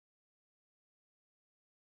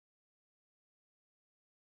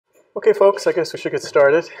Okay, folks, I guess we should get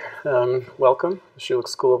started. Welcome to Schulich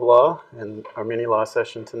School of Law and our mini law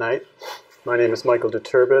session tonight. My name is Michael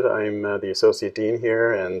Deturbide. I'm the Associate Dean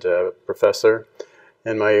here and Professor.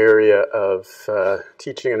 And my area of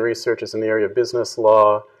teaching and research is in the area of business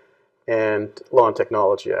law and law and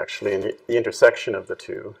technology, actually, and the intersection of the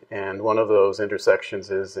two. And one of those intersections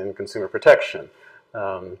is in consumer protection,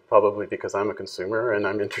 probably because I'm a consumer and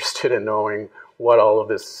I'm interested in knowing what all of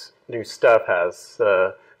this new stuff has,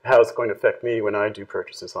 how it's going to affect me when I do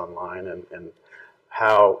purchases online, and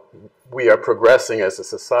how we are progressing as a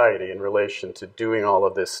society in relation to doing all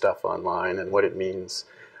of this stuff online and what it means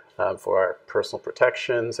for our personal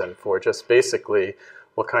protections and for just basically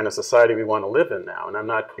what kind of society we want to live in now. And I'm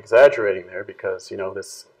not exaggerating there because, you know,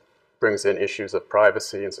 this brings in issues of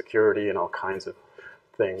privacy and security and all kinds of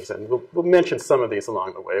things. And we'll mention some of these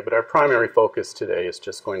along the way, but our primary focus today is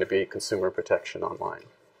just going to be consumer protection online.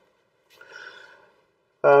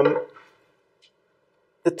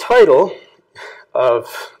 The title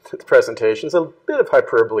of the presentation is a bit of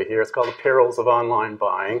hyperbole here. It's called The Perils of Online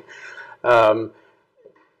Buying. You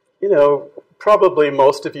know, probably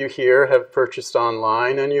most of you here have purchased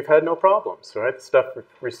online and you've had no problems, right? Stuff,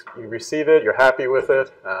 you receive it, you're happy with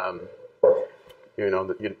it. You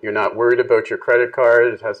know, you're not worried about your credit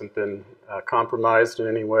card. It hasn't been compromised in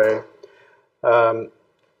any way.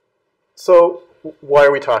 So why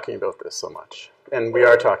are we talking about this so much? And we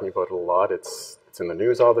are talking about it a lot. It's in the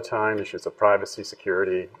news all the time, issues of privacy,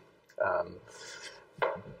 security,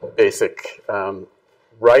 basic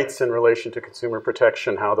rights in relation to consumer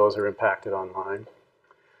protection, how those are impacted online.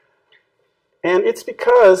 And it's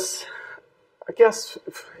because, I guess,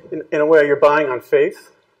 in a way, you're buying on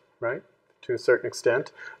faith, right, to a certain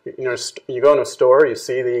extent. You know, you go in a store, you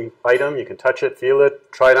see the item, you can touch it, feel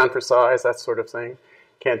it, try it on for size, that sort of thing.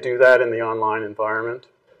 Can't do that in the online environment.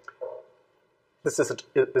 This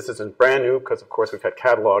isn't brand new because, of course, we've had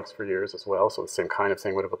catalogs for years as well, so the same kind of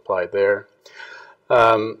thing would have applied there.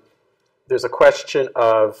 There's a question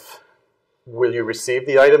of, will you receive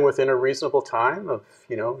the item within a reasonable time of,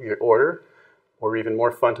 you know, your order? Or even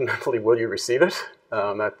more fundamentally, will you receive it?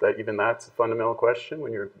 Even that's a fundamental question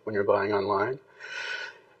when you're buying online.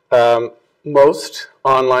 Most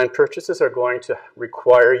online purchases are going to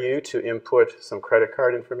require you to input some credit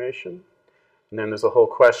card information. And then there's a whole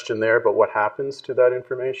question there about what happens to that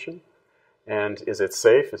information. And is it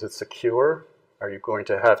safe? Is it secure? Are you going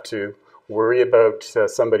to have to worry about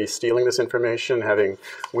somebody stealing this information, having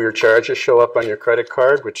weird charges show up on your credit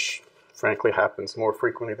card, which frankly happens more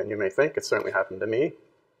frequently than you may think. It certainly happened to me.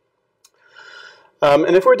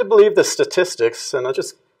 And if we're to believe the statistics, and I'll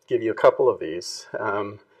just give you a couple of these,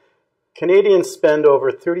 Canadians spend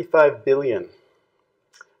over $35 billion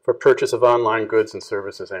for purchase of online goods and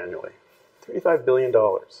services annually. $35 billion.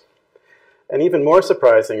 And even more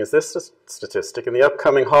surprising is this statistic. In the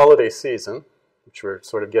upcoming holiday season, which we're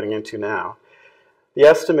sort of getting into now, the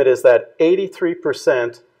estimate is that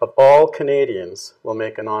 83% of all Canadians will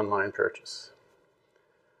make an online purchase.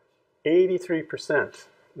 83%.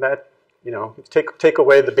 That, you know, take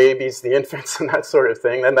away the babies, the infants, and that sort of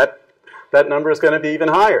thing, then that number is going to be even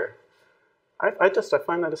higher. I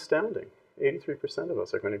find that astounding. 83% of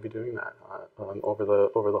us are going to be doing that over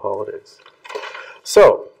the holidays.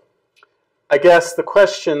 So, I guess the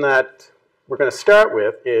question that we're going to start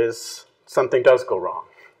with is something does go wrong.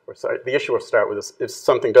 Or sorry, the issue we'll start with is if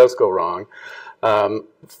something does go wrong.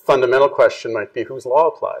 Fundamental question might be whose law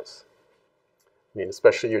applies. I mean,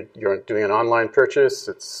 especially you're doing an online purchase.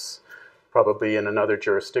 It's probably in another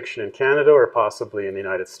jurisdiction in Canada or possibly in the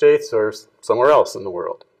United States or somewhere else in the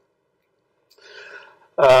world.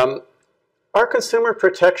 Our consumer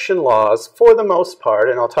protection laws, for the most part,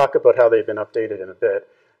 and I'll talk about how they've been updated in a bit,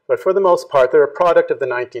 but for the most part, they're a product of the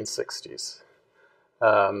 1960s.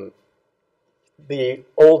 The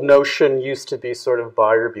old notion used to be sort of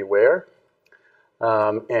buyer beware,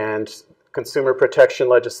 and consumer protection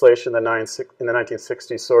legislation in the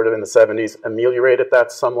 1960s, sort of in the 70s, ameliorated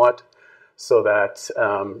that somewhat so that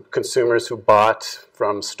consumers who bought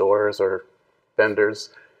from stores or vendors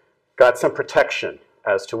got some protection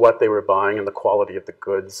as to what they were buying and the quality of the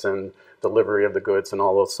goods and delivery of the goods and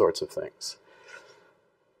all those sorts of things.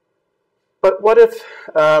 But what if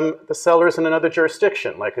the seller is in another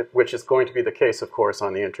jurisdiction, which is going to be the case, of course,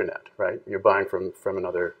 on the internet, right? You're buying from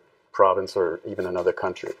another province or even another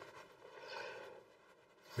country.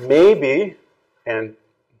 Maybe, and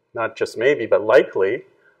not just maybe, but likely,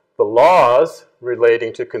 the laws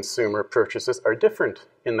relating to consumer purchases are different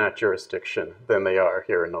in that jurisdiction than they are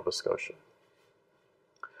here in Nova Scotia.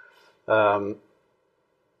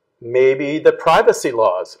 Maybe the privacy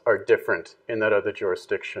laws are different in that other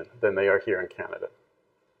jurisdiction than they are here in Canada.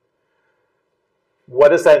 what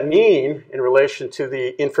does that mean in relation to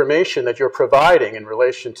the information that you're providing in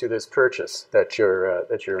relation to this purchase that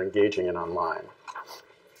you're engaging in online?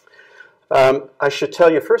 I should tell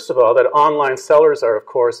you, first of all, that online sellers are, of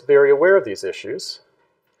course, very aware of these issues.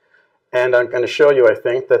 And I'm going to show you, I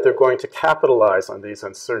think, that they're going to capitalize on these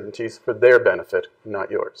uncertainties for their benefit, not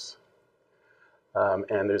yours.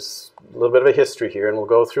 And there's a little bit of a history here, and we'll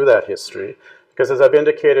go through that history. Because as I've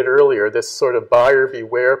indicated earlier, this sort of buyer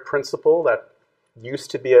beware principle that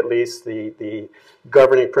used to be at least the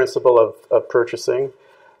governing principle of purchasing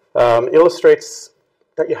illustrates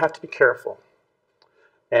that you have to be careful.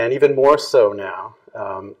 And even more so now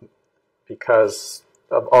because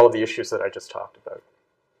of all of the issues that I just talked about.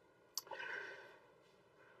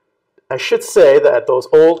 I should say that those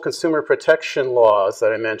old consumer protection laws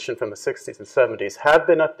that I mentioned from the 60s and 70s have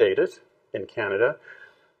been updated in Canada.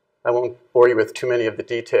 I won't bore you with too many of the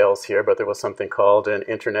details here, but there was something called an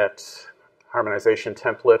Internet Harmonization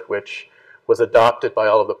Template, which was adopted by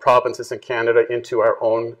all of the provinces in Canada into our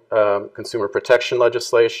own consumer protection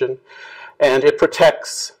legislation. And it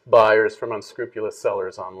protects buyers from unscrupulous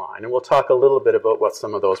sellers online. And we'll talk a little bit about what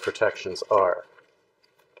some of those protections are.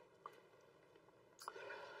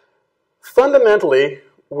 Fundamentally,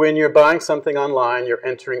 when you're buying something online, you're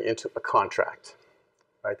entering into a contract.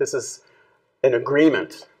 Right? This is an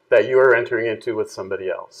agreement that you are entering into with somebody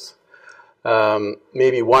else.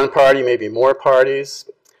 Maybe one party, maybe more parties.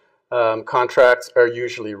 Contracts are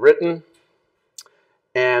usually written,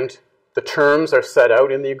 and the terms are set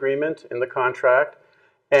out in the agreement, in the contract,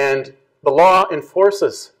 and the law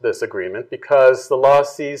enforces this agreement because the law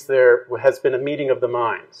sees there has been a meeting of the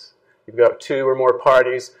minds. You've got two or more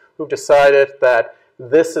parties who've decided that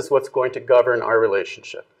this is what's going to govern our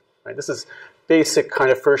relationship. Right? This is basic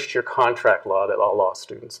kind of first-year contract law that all law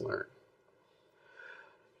students learn.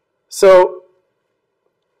 So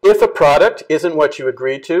if a product isn't what you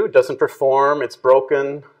agreed to, doesn't perform, it's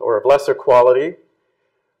broken, or of lesser quality,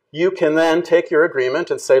 you can then take your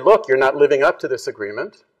agreement and say, look, you're not living up to this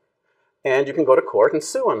agreement, and you can go to court and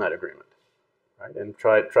sue on that agreement, right? And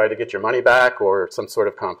try to get your money back or some sort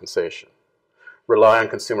of compensation. Rely on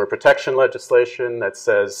consumer protection legislation that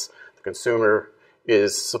says the consumer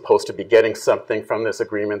is supposed to be getting something from this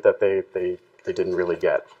agreement that they didn't really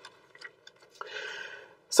get.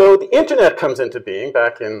 So the internet comes into being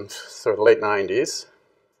back in sort of the late 90s,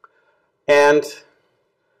 and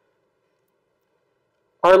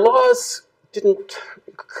our laws didn't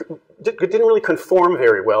really conform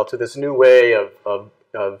very well to this new way of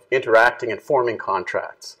interacting and forming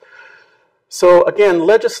contracts. So again,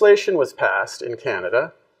 legislation was passed in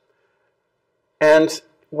Canada, and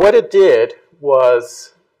what it did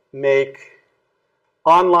was make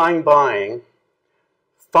online buying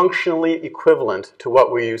functionally equivalent to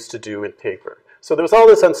what we used to do in paper. So there was all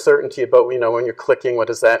this uncertainty about, when you're clicking, what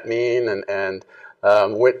does that mean, and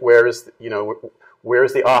where is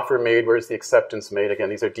the offer made, where is the acceptance made? Again,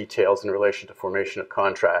 these are details in relation to formation of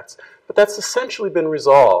contracts. But that's essentially been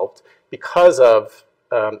resolved because of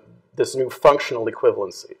this new functional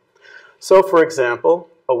equivalency. So for example,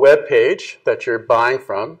 a web page that you're buying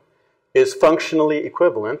from is functionally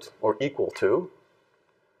equivalent or equal to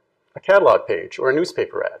a catalog page or a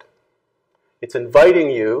newspaper ad. It's inviting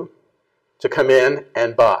you to come in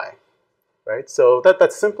and buy, right? So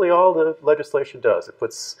that's simply all the legislation does. It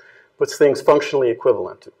puts things functionally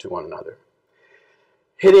equivalent to one another.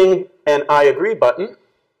 Hitting an I agree button,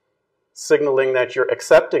 signaling that you're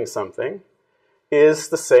accepting something, is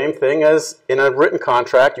the same thing as in a written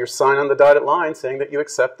contract, you sign on the dotted line saying that you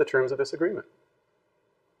accept the terms of this agreement.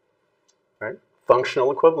 Right?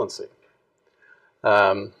 Functional equivalency.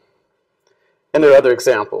 And there are other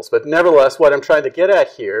examples, but nevertheless, what I'm trying to get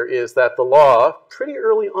at here is that the law, pretty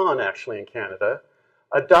early on actually in Canada,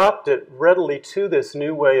 adopted readily to this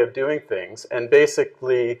new way of doing things and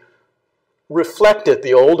basically reflected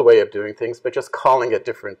the old way of doing things, but just calling it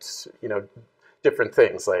different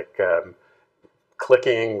things like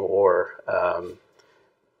clicking or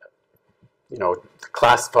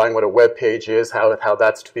classifying what a web page is, how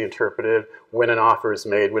that's to be interpreted, when an offer is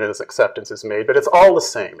made, when an acceptance is made. But it's all the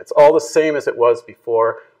same. It's all the same as it was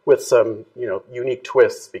before, with some unique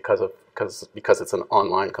twists because it's an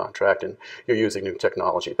online contract and you're using new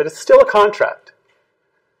technology. But it's still a contract,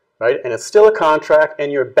 right? And it's still a contract,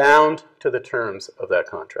 and you're bound to the terms of that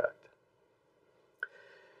contract.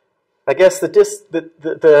 I guess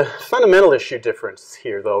the fundamental issue difference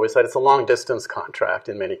here, though, is that it's a long-distance contract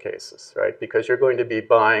in many cases, right? Because you're going to be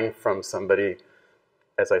buying from somebody,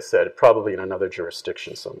 as I said, probably in another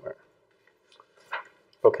jurisdiction somewhere.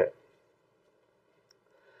 Okay.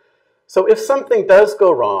 So if something does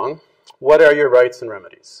go wrong, what are your rights and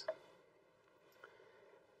remedies?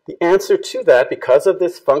 The answer to that, because of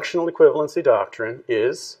this functional equivalency doctrine,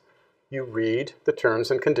 is you read the terms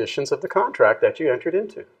and conditions of the contract that you entered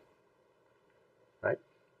into. Right?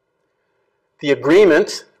 The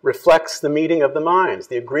agreement reflects the meeting of the minds.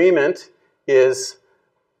 The agreement is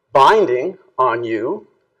binding on you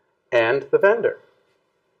and the vendor.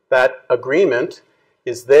 That agreement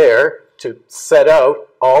is there to set out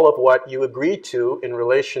all of what you agreed to in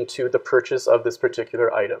relation to the purchase of this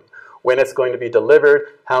particular item. When it's going to be delivered,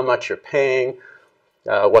 how much you're paying,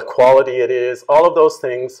 what quality it is, all of those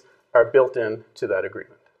things are built into that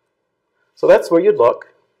agreement. So that's where you'd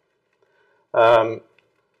look.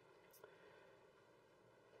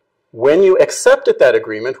 When you accepted that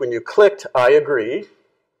agreement, when you clicked I agree,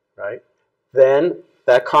 right, then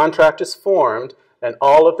that contract is formed and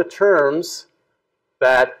all of the terms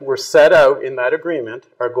that were set out in that agreement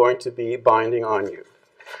are going to be binding on you.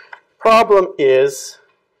 Problem is,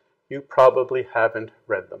 you probably haven't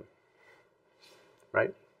read them,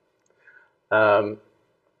 right? And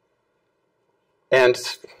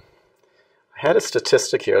I had a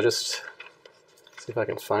statistic here. I'll just see if I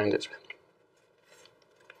can find it.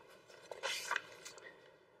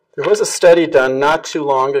 There was a study done not too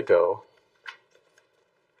long ago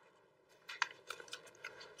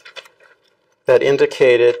that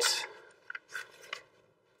indicated,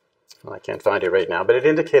 well, I can't find it right now, but it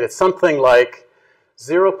indicated something like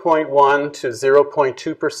 0.1 to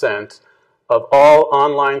 0.2% of all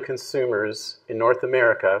online consumers in North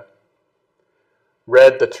America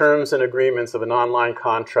read the terms and agreements of an online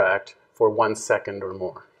contract for 1 second or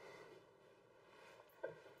more.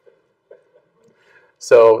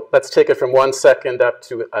 So let's take it from 1 second up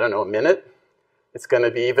to, I don't know, a minute. It's going to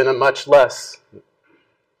be even a much less,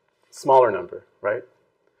 smaller number, right?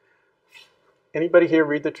 Anybody here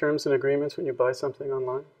read the terms and agreements when you buy something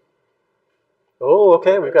online? Oh,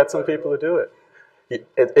 okay, we've got some people who do it.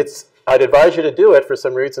 I'd advise you to do it for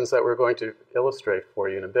some reasons that we're going to illustrate for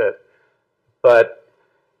you in a bit. But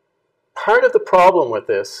part of the problem with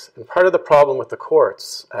this, and part of the problem with the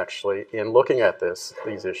courts, actually, in looking at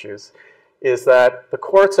these issues, is that the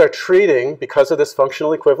courts are treating, because of this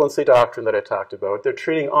functional equivalency doctrine that I talked about, they're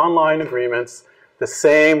treating online agreements the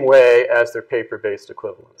same way as their paper-based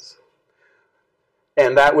equivalents.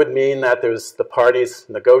 And that would mean that the parties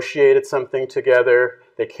negotiated something together,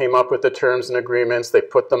 they came up with the terms and agreements, they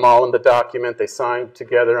put them all in the document, they signed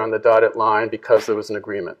together on the dotted line because there was an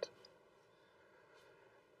agreement.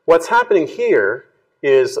 What's happening here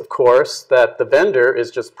is, of course, that the vendor is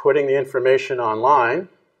just putting the information online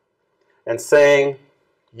and saying,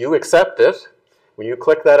 you accept it. When you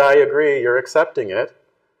click that I agree, you're accepting it.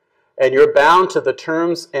 And you're bound to the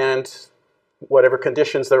terms and whatever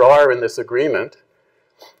conditions there are in this agreement.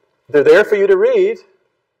 They're there for you to read.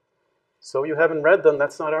 So you haven't read them,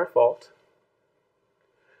 that's not our fault.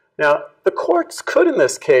 Now, the courts could in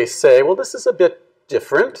this case say, well, this is a bit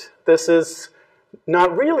different. This is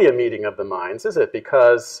not really a meeting of the minds, is it?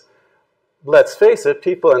 Because let's face it,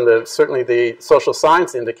 people, and certainly the social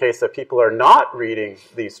science indicates that people are not reading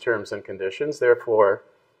these terms and conditions. Therefore,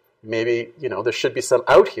 maybe, there should be some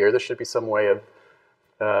out here. There should be some way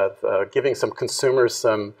of giving some consumers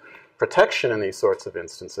some protection in these sorts of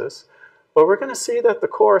instances. But we're going to see that the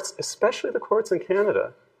courts, especially the courts in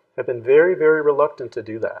Canada, have been very, very reluctant to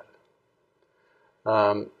do that.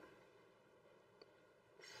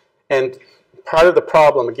 And part of the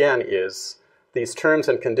problem, again, is these terms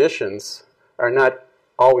and conditions are not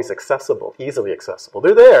always accessible, easily accessible.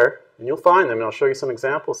 They're there, and you'll find them, and I'll show you some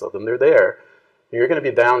examples of them. They're there, and you're going to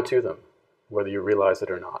be bound to them, whether you realize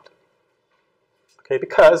it or not. Okay,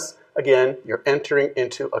 because, again, you're entering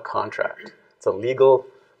into a contract. It's a legal,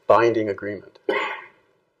 binding agreement.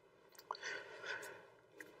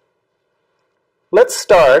 Let's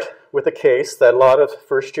start with a case that a lot of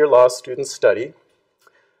first-year law students study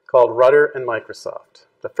called Rudder and Microsoft.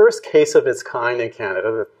 The first case of its kind in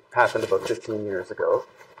Canada that happened about 15 years ago.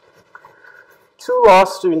 2 law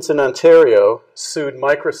students in Ontario sued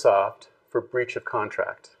Microsoft for breach of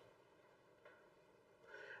contract.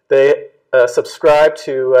 They subscribed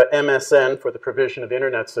to MSN for the provision of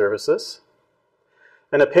internet services.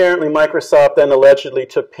 And apparently Microsoft then allegedly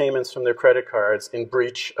took payments from their credit cards in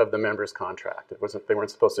breach of the member's contract. They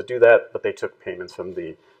weren't supposed to do that, but they took payments from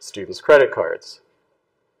the students' credit cards.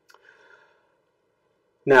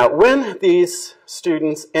 Now, when these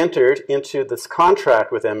students entered into this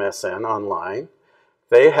contract with MSN online,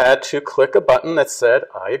 they had to click a button that said,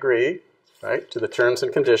 I agree, right, to the terms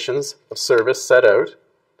and conditions of service set out.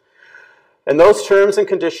 And those terms and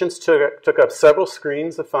conditions took up several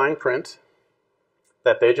screens of fine print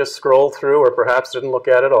that they just scrolled through or perhaps didn't look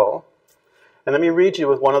at all. And let me read you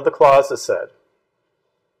what one of the clauses said.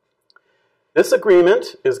 This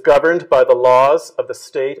agreement is governed by the laws of the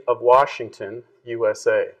state of Washington,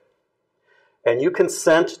 USA. And you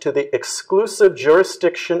consent to the exclusive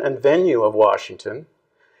jurisdiction and venue of Washington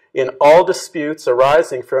in all disputes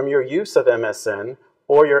arising from your use of MSN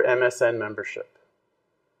or your MSN membership.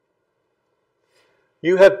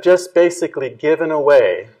 You have just basically given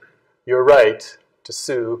away your right to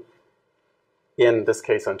sue, in this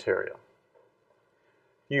case, Ontario.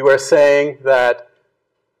 You are saying that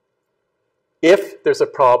if there's a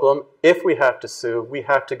problem, if we have to sue, we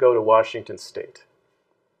have to go to Washington State.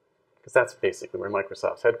 Because that's basically where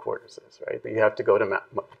Microsoft's headquarters is, right? But you have to go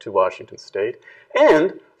to Washington State.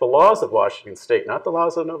 And the laws of Washington State, not the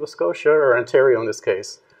laws of Nova Scotia or Ontario in this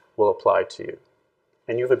case, will apply to you.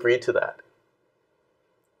 And you've agreed to that.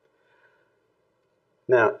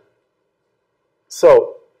 Now,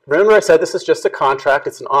 so remember I said this is just a contract.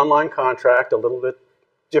 It's an online contract, a little bit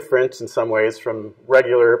different in some ways from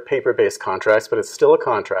regular paper-based contracts, but it's still a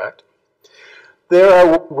contract.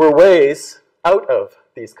 There were ways out of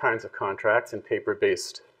these kinds of contracts in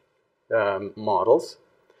paper-based models.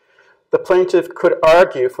 The plaintiff could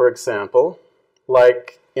argue, for example,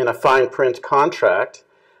 like in a fine print contract,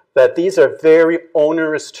 that these are very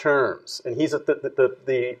onerous terms. And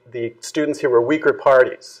the students here were weaker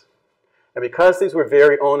parties. And because these were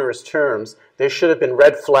very onerous terms, they should have been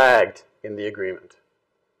red flagged in the agreement.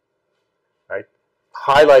 Right?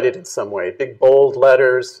 Highlighted in some way, big bold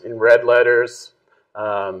letters in red letters,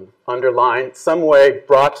 underlined, some way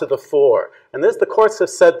brought to the fore. And the courts have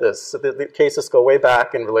said this, so the cases go way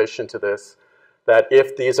back in relation to this, that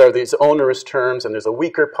if these are these onerous terms and there's a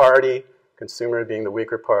weaker party, consumer being the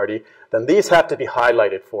weaker party, then these have to be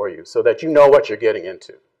highlighted for you so that you know what you're getting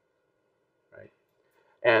into. Right?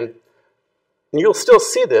 And you'll still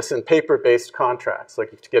see this in paper-based contracts,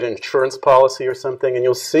 like if you get an insurance policy or something, and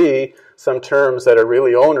you'll see some terms that are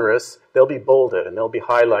really onerous, they'll be bolded and they'll be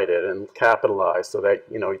highlighted and capitalized so that,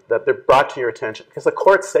 you know, that they're brought to your attention. Because the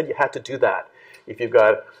court said you had to do that if you've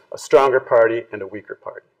got a stronger party and a weaker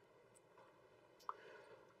party.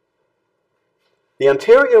 The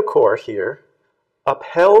Ontario court here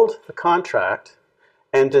upheld the contract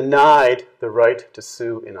and denied the right to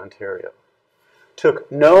sue in Ontario.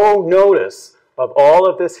 Took no notice of all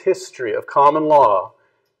of this history of common law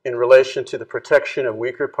in relation to the protection of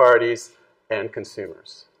weaker parties and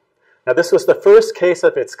consumers. Now, this was the first case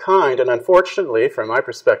of its kind, and unfortunately, from my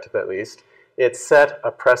perspective at least, it set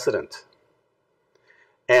a precedent.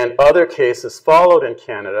 And other cases followed in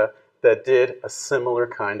Canada that did a similar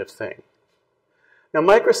kind of thing. Now,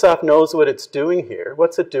 Microsoft knows what it's doing here.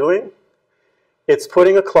 What's it doing? It's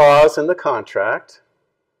putting a clause in the contract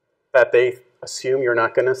that they assume you're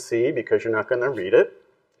not going to see because you're not going to read it.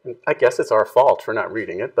 And I guess it's our fault for not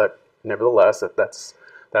reading it, but nevertheless, that's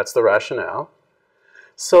the rationale.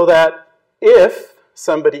 So that if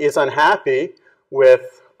somebody is unhappy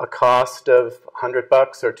with a cost of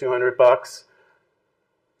 $100 or $200,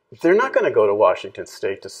 they're not going to go to Washington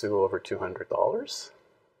State to sue over $200.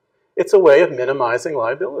 It's a way of minimizing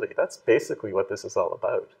liability. That's basically what this is all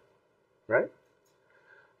about, right?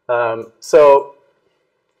 So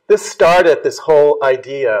this started this whole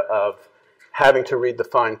idea of having to read the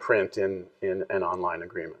fine print in an online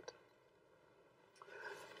agreement.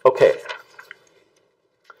 Okay.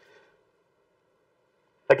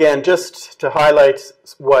 Again, just to highlight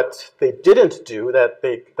what they didn't do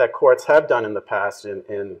that courts have done in the past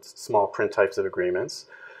in small print types of agreements.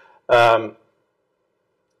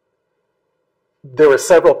 There were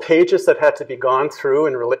several pages that had to be gone through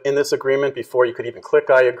in this agreement before you could even click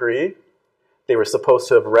I agree. They were supposed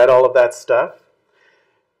to have read all of that stuff.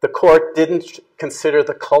 The court didn't consider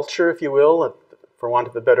the culture, if you will, for want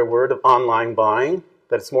of a better word, of online buying.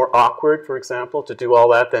 That it's more awkward, for example, to do all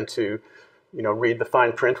that than to, you know, read the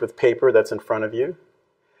fine print with paper that's in front of you.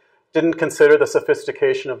 Didn't consider the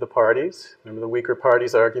sophistication of the parties. Remember the weaker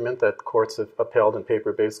parties argument that courts have upheld in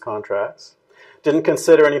paper-based contracts. Didn't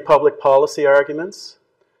consider any public policy arguments.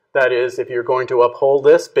 That is, if you're going to uphold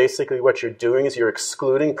this, basically what you're doing is you're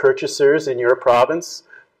excluding purchasers in your province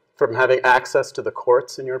from having access to the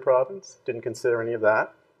courts in your province. Didn't consider any of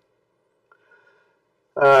that.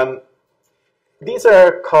 These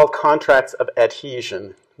are called contracts of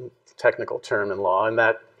adhesion, technical term in law, and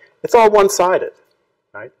that it's all one-sided,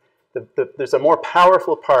 right? There's a more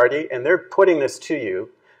powerful party, and they're putting this to you,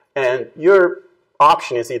 and your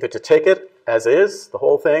option is either to take it as is, the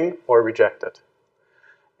whole thing, or reject it.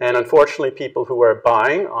 And unfortunately, people who are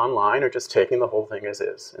buying online are just taking the whole thing as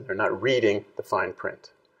is, and they're not reading the fine print.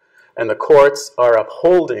 And the courts are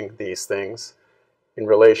upholding these things in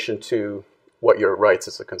relation to what your rights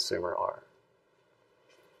as a consumer are.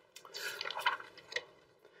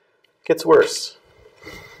 gets worse.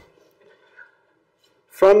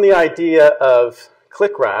 From the idea of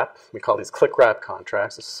click wrap, we call these click wrap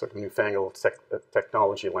contracts, this is sort of newfangled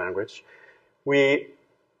technology language, we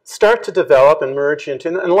start to develop and merge into,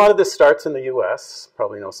 and a lot of this starts in the US,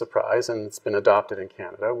 probably no surprise, and it's been adopted in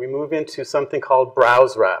Canada. We move into something called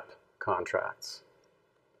browse wrap contracts.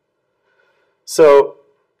 So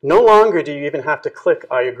no longer do you even have to click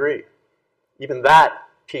I agree. Even that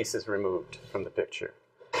piece is removed from the picture.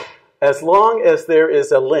 As long as there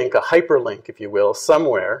is a link, a hyperlink, if you will,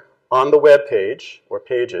 somewhere on the web page or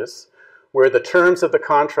pages where the terms of the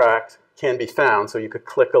contract can be found, so you could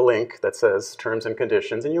click a link that says terms and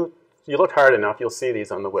conditions, and you look hard enough, you'll see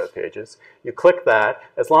these on the web pages. You click that.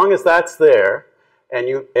 As long as that's there and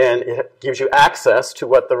it gives you access to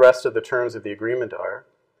what the rest of the terms of the agreement are,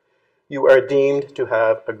 you are deemed to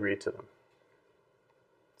have agreed to them.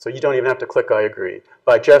 So you don't even have to click I agree.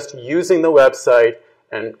 By just using the website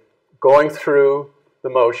and going through the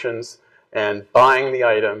motions and buying the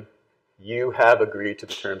item, you have agreed to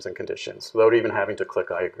the terms and conditions without even having to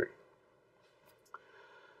click I agree.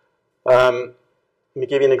 Let me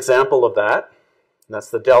give you an example of that. That's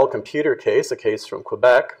the Dell computer case, a case from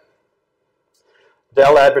Quebec.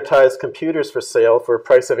 Dell advertised computers for sale for a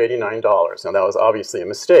price of $89. Now that was obviously a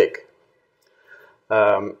mistake.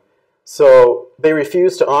 So they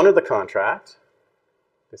refused to honor the contract.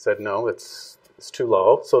 They said, no, it's too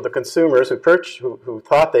low. So the consumers who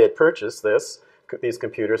thought they had purchased these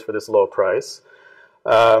computers for this low price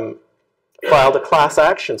filed a class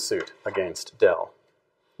action suit against Dell.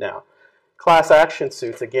 Now, class action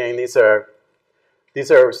suits, again, these are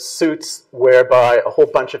suits whereby a whole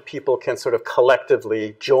bunch of people can sort of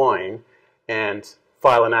collectively join and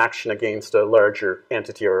file an action against a larger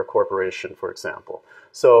entity or a corporation, for example.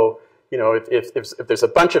 So, you know, if there's a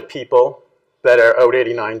bunch of people that are owed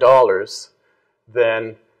 $89,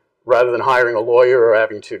 then rather than hiring a lawyer or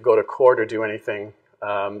having to go to court or do anything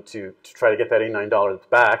to try to get that $89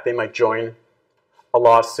 back, they might join a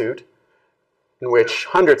lawsuit in which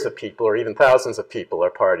hundreds of people or even thousands of people are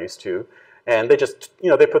parties to, and they just, you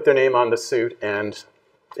know, they put their name on the suit and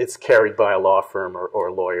it's carried by a law firm or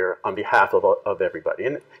a lawyer on behalf of everybody.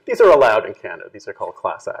 And these are allowed in Canada. These are called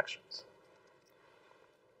class actions.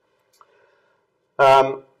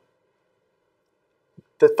 The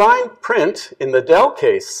fine print in the Dell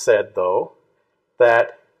case said, though,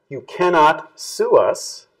 that you cannot sue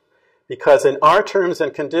us because in our terms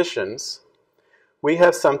and conditions, we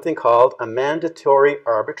have something called a mandatory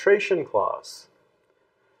arbitration clause,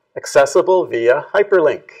 accessible via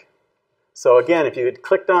hyperlink. So again, if you had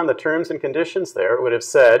clicked on the terms and conditions there, it would have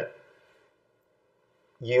said,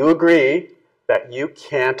 you agree that you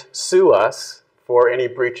can't sue us for any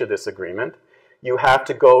breach of this agreement. You have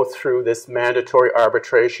to go through this mandatory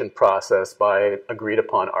arbitration process by an agreed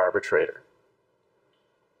upon arbitrator.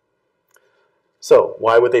 So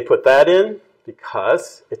why would they put that in?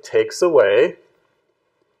 Because it takes away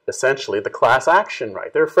essentially the class action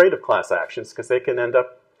right. They're afraid of class actions because they can end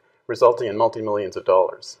up resulting in multi-millions of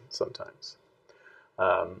dollars sometimes.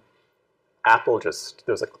 Apple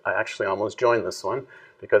I actually almost joined this one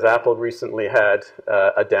because Apple recently had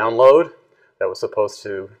a download that was supposed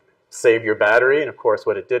to save your battery, and of course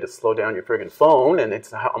what it did is slow down your friggin' phone, and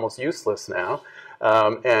it's almost useless now.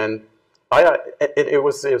 And it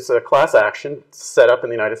was a class action set up in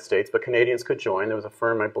the United States, but Canadians could join. There was a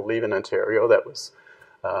firm, I believe, in Ontario that was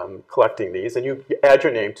collecting these, and you add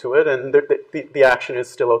your name to it, and the action is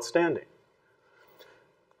still outstanding.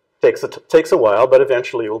 Takes a while, but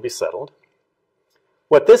eventually it will be settled.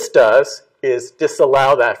 What this does is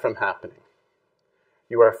disallow that from happening.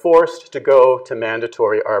 You are forced to go to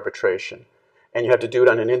mandatory arbitration, and you have to do it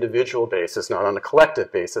on an individual basis, not on a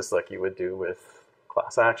collective basis like you would do with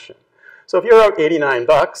class action. So if you're out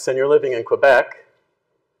 $89 and you're living in Quebec,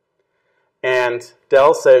 and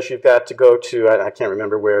Dell says you've got to go to, I can't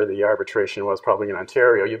remember where the arbitration was, probably in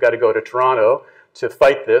Ontario, you've got to go to Toronto to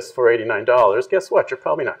fight this for $89, guess what? You're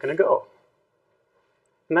probably not going to go.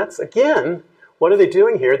 And that's, again, what are they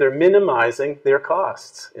doing here? They're minimizing their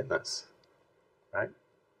costs in this, right?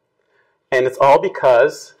 And it's all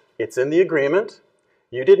because it's in the agreement,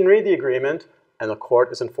 you didn't read the agreement, and the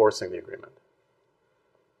court is enforcing the agreement.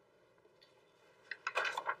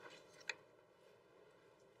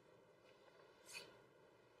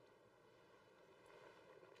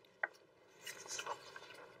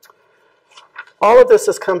 All of this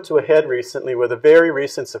has come to a head recently with a very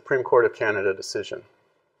recent Supreme Court of Canada decision.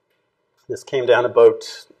 This came down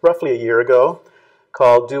about roughly a year ago,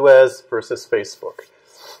 called Duez versus Facebook.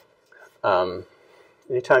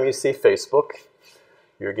 Anytime you see Facebook,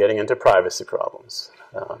 you're getting into privacy problems.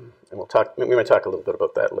 And we might talk a little bit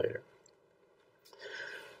about that later.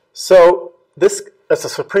 So this, as a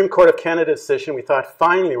Supreme Court of Canada decision, we thought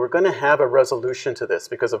finally we're going to have a resolution to this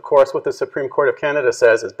because, of course, what the Supreme Court of Canada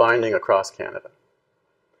says is binding across Canada.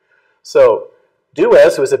 So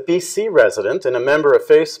Duez, who is a BC resident and a member of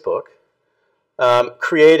Facebook,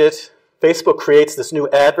 Facebook creates this new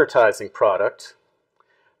advertising product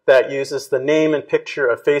that uses the name and picture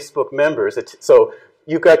of Facebook members. So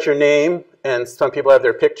you've got your name, and some people have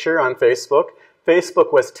their picture on Facebook.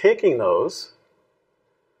 Facebook was taking those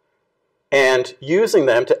and using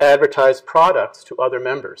them to advertise products to other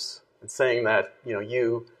members and saying that,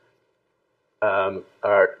 you are,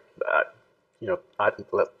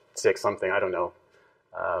 let's take something, I don't know,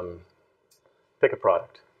 pick a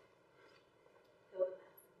product.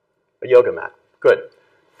 A yoga mat. Good.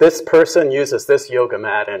 This person uses this yoga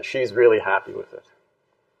mat and she's really happy with it.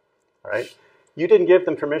 All right? You didn't give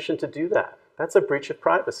them permission to do that. That's a breach of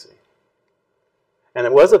privacy. And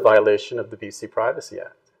it was a violation of the BC Privacy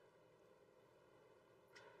Act.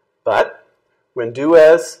 But when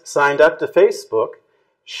Duez signed up to Facebook,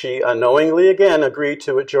 she unknowingly again agreed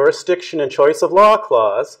to a jurisdiction and choice of law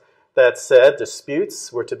clause that said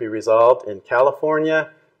disputes were to be resolved in California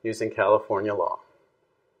using California law.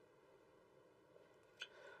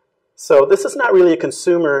 So this is not really a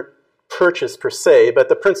consumer purchase per se, but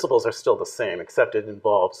the principles are still the same, except it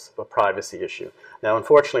involves a privacy issue. Now,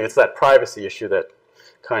 unfortunately, it's that privacy issue that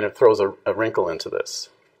kind of throws a wrinkle into this.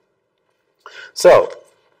 So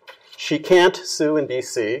she can't sue in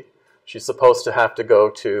BC. She's supposed to have to go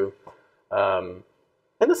to, and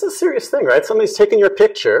this is a serious thing, right? Somebody's taking your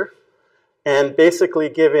picture and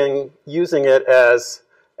basically using it as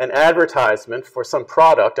an advertisement for some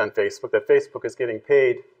product on Facebook that Facebook is getting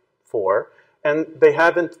paid for, and you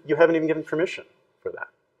haven't even given permission for that.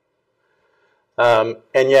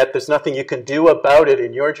 And yet there's nothing you can do about it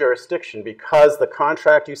in your jurisdiction because the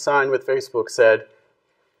contract you signed with Facebook said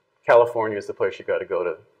California is the place you got to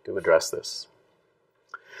go to address this.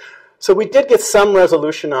 So we did get some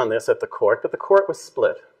resolution on this at the court, but the court was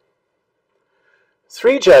split.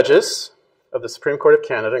 3 judges of the Supreme Court of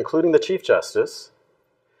Canada, including the Chief Justice,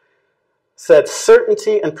 said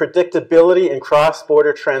certainty and predictability in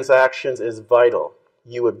cross-border transactions is vital.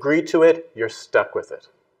 You agree to it, you're stuck with it.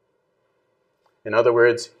 In other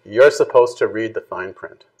words, you're supposed to read the fine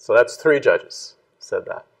print. So that's 3 judges said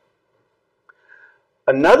that.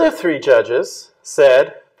 Another 3 judges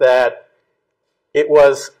said that it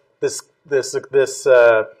was this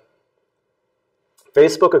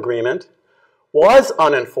Facebook agreement was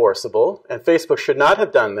unenforceable, and Facebook should not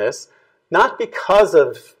have done this, not because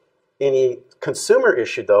of any consumer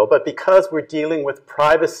issue, though, but because we're dealing with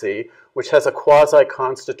privacy, which has a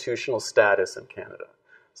quasi-constitutional status in Canada.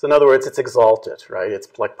 So in other words, it's exalted, right? It's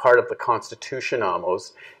like part of the Constitution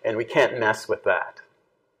almost, and we can't mess with that.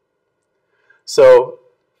 So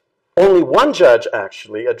only one judge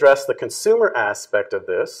actually addressed the consumer aspect of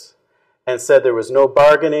this and said there was no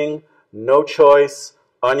bargaining, no choice,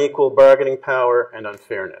 unequal bargaining power, and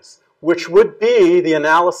unfairness, which would be the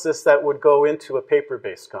analysis that would go into a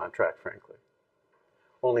paper-based contract, frankly.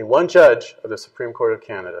 Only one judge of the Supreme Court of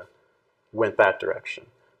Canada went that direction.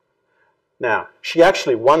 Now, she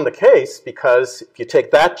actually won the case because if you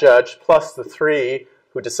take that judge plus the 3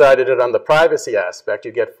 who decided it on the privacy aspect,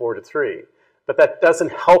 you get 4-3. But that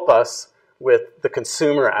doesn't help us with the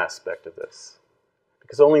consumer aspect of this.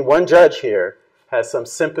 Because only one judge here has some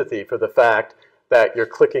sympathy for the fact that you're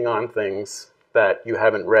clicking on things that you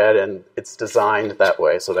haven't read, and it's designed that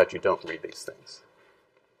way so that you don't read these things.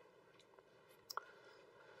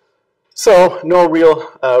 So, no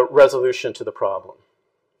real resolution to the problem.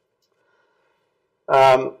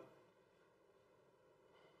 And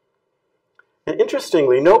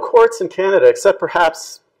interestingly, no courts in Canada, except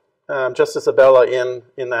perhaps Justice Abella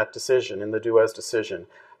in that decision, in the Duez decision,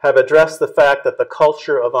 have addressed the fact that the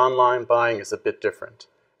culture of online buying is a bit different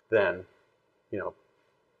than,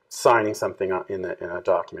 signing something in a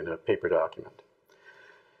document, a paper document.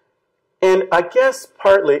 And I guess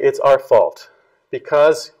partly it's our fault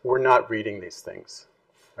because we're not reading these things,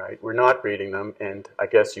 right? We're not reading them, and I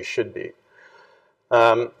guess you should be.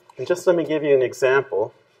 And just let me give you an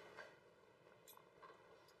example.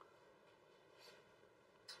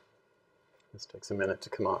 This takes a minute to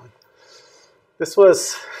come on. This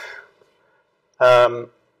was a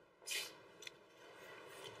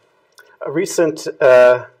recent,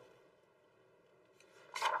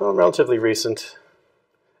 relatively recent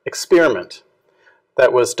experiment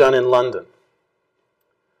that was done in London,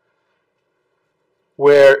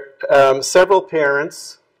 where several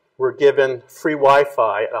parents were given free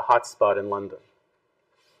Wi-Fi at a hotspot in London.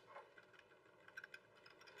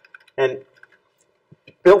 And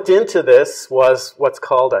built into this was what's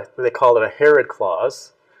called they call it a Herod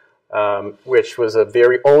clause, which was a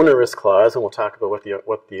very onerous clause, and we'll talk about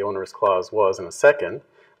what the onerous clause was in a second.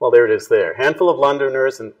 Well, there it is there. Handful of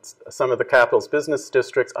Londoners and some of the capital's business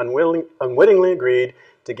districts unwittingly agreed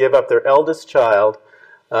to give up their eldest child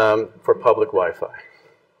for public Wi-Fi.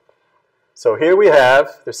 So here we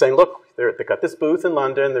have, they're saying, look, they've got this booth in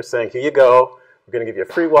London. They're saying, here you go. We're going to give you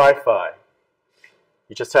a free Wi-Fi.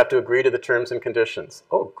 You just have to agree to the terms and conditions.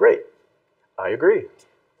 Oh, great. I agree.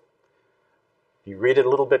 You read it a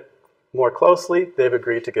little bit more closely. They've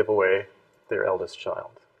agreed to give away their eldest child.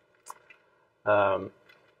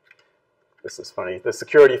 This is funny. The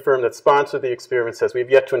security firm that sponsored the experiment says, we've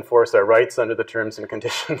yet to enforce our rights under the terms and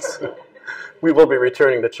conditions. We will be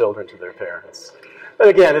returning the children to their parents. But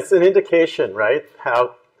again, it's an indication, right,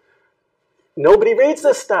 how nobody reads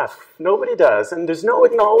this stuff. Nobody does. And there's no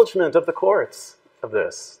acknowledgement of the courts of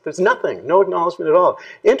this. There's nothing, no acknowledgement at all.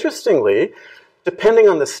 Interestingly, depending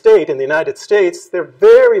on the state, in the United States, they're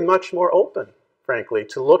very much more open, frankly,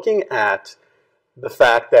 to looking at the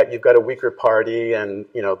fact that you've got a weaker party and,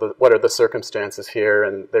 you know, what are the circumstances here,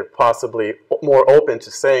 and they're possibly more open to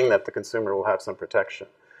saying that the consumer will have some protection.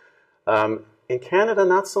 In Canada,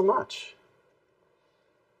 not so much.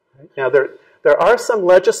 Now, there are some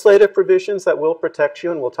legislative provisions that will protect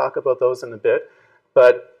you, and we'll talk about those in a bit,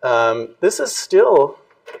 but this is still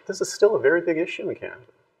a very big issue in Canada.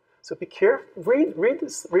 So be careful, read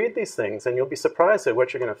these things, and you'll be surprised at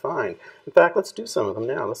what you're going to find. In fact, let's do some of them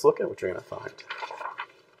now. Let's look at what you're going to find.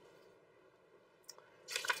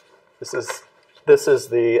 This is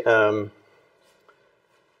the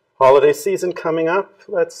holiday season coming up.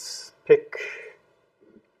 Let's pick.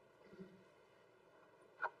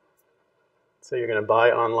 Say you're going to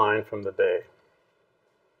buy online from the Bay.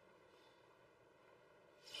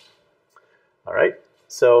 All right.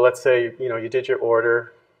 So let's say you did your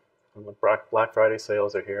order. Black Friday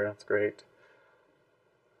sales are here. That's great.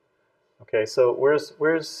 Okay, so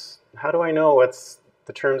how do I know what's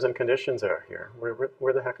the terms and conditions are here?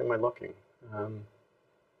 Where the heck am I looking?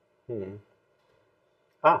 There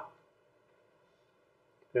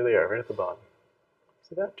they are, right at the bottom.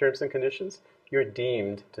 See that? Terms and conditions? You're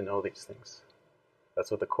deemed to know these things. That's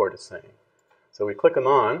what the court is saying. So we click them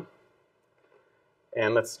on,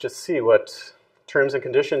 and let's just see what terms and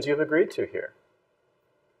conditions you've agreed to here.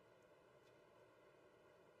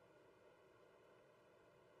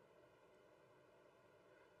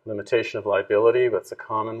 Limitation of liability, that's a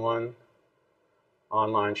common one.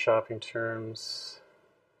 Online shopping terms.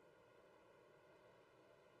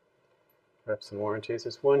 Reps and warranties.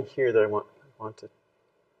 There's one here that I want to.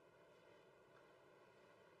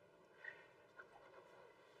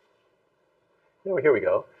 Here we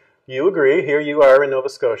go. You agree, here you are in Nova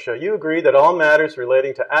Scotia, you agree that all matters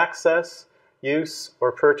relating to access, use,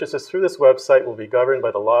 or purchases through this website will be governed by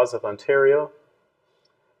the laws of Ontario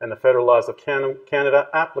and the federal laws of Canada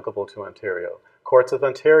applicable to Ontario. Courts of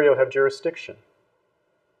Ontario have jurisdiction.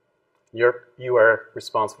 You are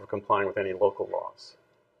responsible for complying with any local laws.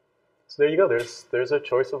 So there you go. There's a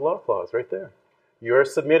choice of law clause right there. You're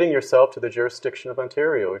submitting yourself to the jurisdiction of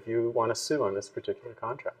Ontario if you want to sue on this particular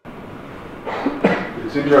contract.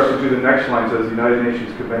 It's interesting too, the next line says the United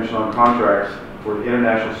Nations Convention on Contracts for the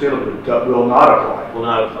international sale of it will not apply. Will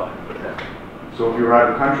not apply. Okay. So if you were out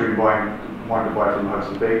of the country and wanted to buy from the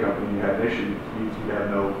Hudson Bay Company and you had an issue, you had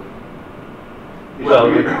no issue. Well,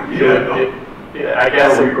 I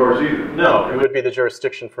guess no recourse either. No, it would be the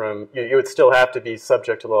jurisdiction from, you would still have to be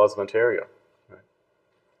subject to laws of Ontario. Right?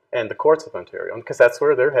 And the courts of Ontario, because that's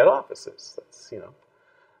where their head office is. That's,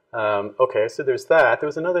 okay, so there's that. There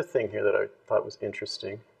was another thing here that I thought was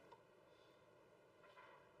interesting.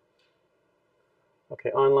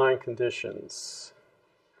 Okay, online conditions.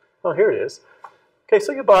 Oh, here it is. Okay,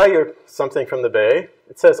 so you buy something from the Bay.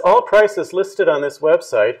 It says all prices listed on this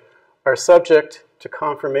website are subject to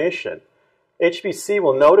confirmation. HBC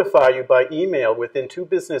will notify you by email within 2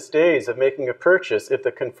 business days of making a purchase if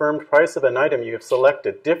the confirmed price of an item you have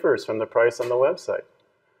selected differs from the price on the website.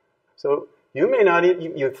 So you may not,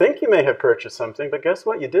 you think you may have purchased something, but guess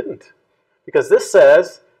what? You didn't. Because this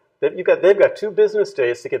says that they've got 2 business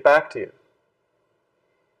days to get back to you.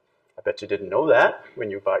 I bet you didn't know that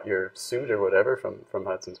when you bought your suit or whatever from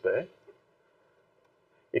Hudson's Bay.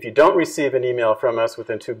 If you don't receive an email from us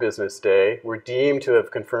within 2 business days, we're deemed to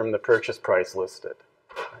have confirmed the purchase price listed.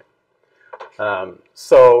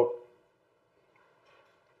 So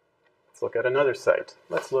let's look at another site.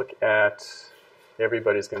 Let's look at,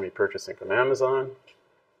 everybody's going to be purchasing from Amazon.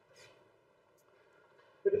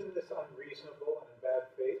 But isn't this unreasonable and in bad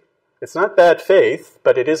faith? It's not bad faith,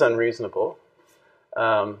 but it is unreasonable.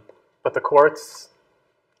 But the courts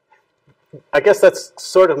I guess that's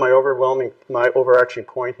sort of my overarching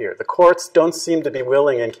point here. The courts don't seem to be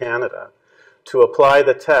willing in Canada to apply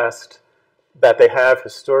the test that they have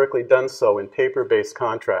historically done so in paper-based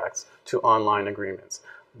contracts to online agreements.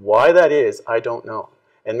 Why that is, I don't know.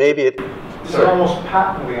 And maybe it... It's almost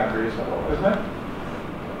patently unreasonable, isn't it?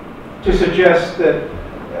 To suggest that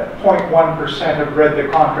 0.1% have read the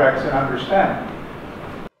contracts and understand.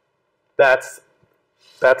 That's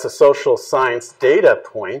a social science data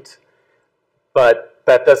point, but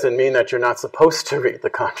that doesn't mean that you're not supposed to read the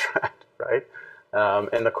contract, right?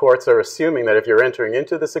 And the courts are assuming that if you're entering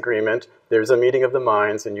into this agreement, there's a meeting of the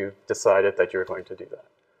minds and you've decided that you're going to do that.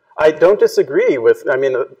 I don't disagree with, I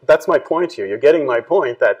mean, that's my point here. You're getting my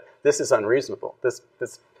point that this is unreasonable. This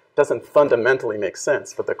doesn't fundamentally make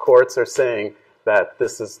sense, but the courts are saying that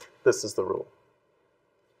this is the rule.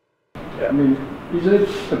 Yeah. I mean, isn't it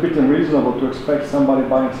a bit unreasonable to expect somebody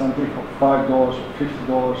buying something for $5 or $50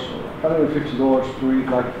 or $150 to read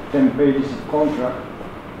like 10 pages of contract,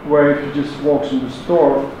 where if he just walks in the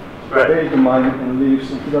store, right, pays the money and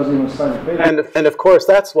leaves, and he doesn't even sign the paper? And of course,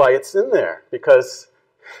 that's why it's in there, because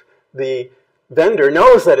the vendor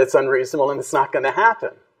knows that it's unreasonable and it's not going to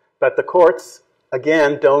happen. But the courts,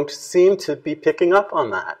 again, don't seem to be picking up on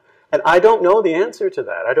that. And I don't know the answer to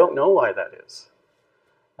that. I don't know why that is.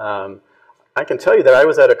 I can tell you that I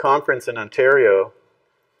was at a conference in Ontario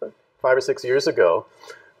 5 or 6 years ago,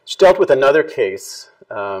 which dealt with another case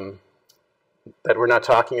that we're not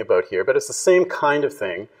talking about here, but it's the same kind of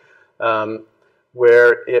thing,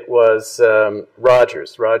 where it was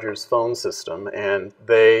Rogers' phone system, and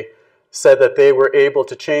they said that they were able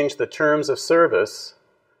to change the terms of service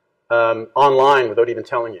online without even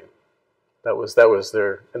telling you. That was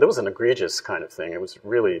their, and that was an egregious kind of thing. It was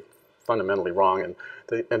really fundamentally wrong, and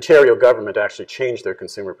the Ontario government actually changed their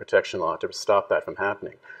consumer protection law to stop that from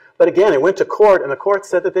happening. But again, it went to court, and the court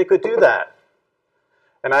said that they could do that.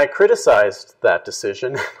 And I criticized that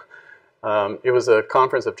decision. It was a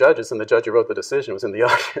conference of judges, and the judge who wrote the decision was in the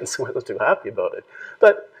audience and wasn't too happy about it.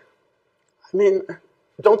 But, I mean,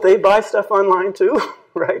 don't they buy stuff online too,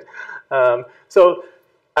 right? So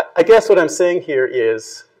I guess what I'm saying here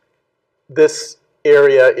is this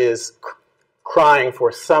area is crying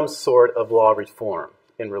for some sort of law reform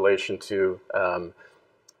in relation to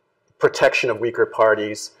protection of weaker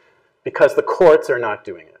parties, because the courts are not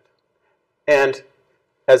doing it. And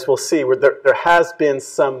as we'll see, there has been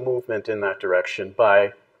some movement in that direction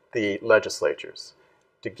by the legislatures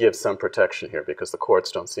to give some protection here, because the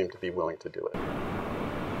courts don't seem to be willing to do it.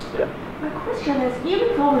 Yeah. My question is, even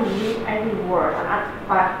if I read every word and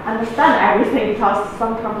I understand everything because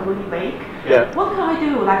some terms are really vague, yeah, what can I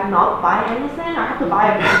do? Like not buy anything? I have to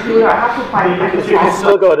buy a computer, I have to buy a You can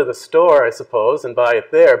still go to the store, I suppose, and buy it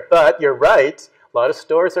there. But you're right, a lot of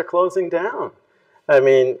stores are closing down. I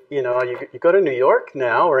mean, you know, you go to New York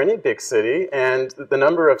now, or any big city, and the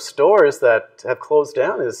number of stores that have closed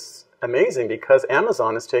down is amazing because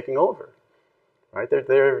Amazon is taking over. Right?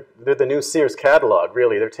 They're the new Sears catalog,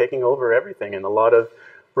 really. They're taking over everything, and a lot of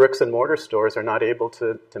bricks and mortar stores are not able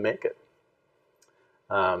to make it.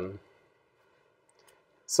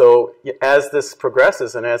 So as this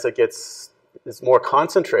progresses and as it is more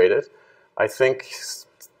concentrated, I think,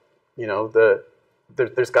 you know,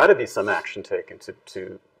 there's got to be some action taken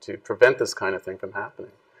to prevent this kind of thing from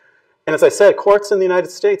happening. And as I said, courts in the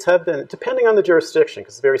United States have been, depending on the jurisdiction,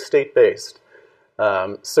 because it's very state-based,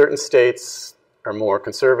 certain states are more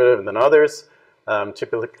conservative than others.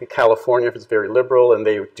 Typically, California is very liberal, and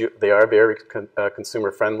they are very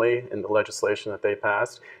consumer-friendly in the legislation that they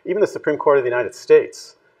passed. Even the Supreme Court of the United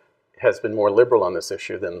States has been more liberal on this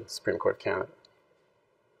issue than the Supreme Court of Canada.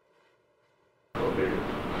 I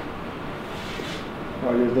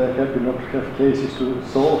guess they're happy not to have cases to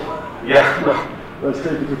solve. Yeah. Let's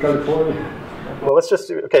take it to California. Well, let's just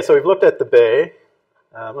do, okay, so we've looked at the Bay.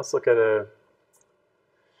 Let's look at well,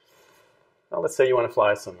 let's say you want to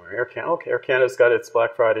fly somewhere. Air Canada's got its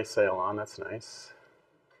Black Friday sale on. That's nice.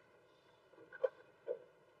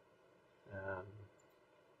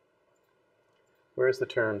 Where's the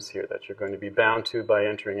terms here that you're going to be bound to by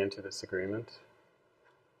entering into this agreement?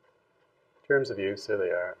 Terms of use, there they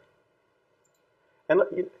are. And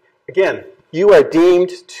again, you are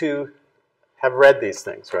deemed to have read these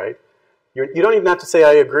things, right? You don't even have to say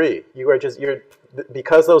I agree.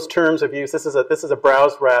 Because those terms of use, this is a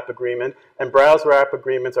browse wrap agreement, and browse wrap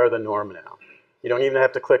agreements are the norm now. You don't even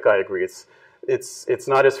have to click I agree. It's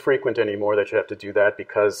not as frequent anymore that you have to do that,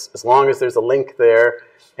 because as long as there's a link there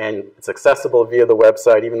and it's accessible via the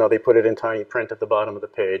website, even though they put it in tiny print at the bottom of the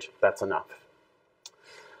page, that's enough.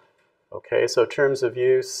 Okay, so terms of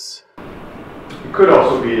use. It could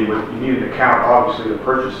also be, you need an account, obviously, to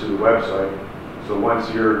purchase through the website. So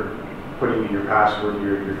once you're putting in your password,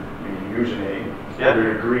 your username, Yeah. you're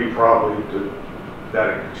going to agree probably to that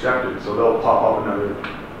accepted. So they'll pop up another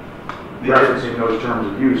referencing those terms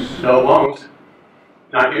of use. No, it won't.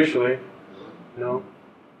 Not usually. No.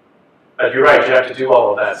 But you're right, you have to do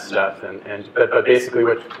all of that stuff. But basically,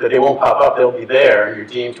 they won't pop up, they'll be there, and you're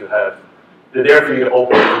deemed to have. They're there for you to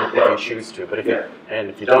open if you choose to. But if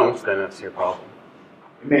you don't, then that's your problem.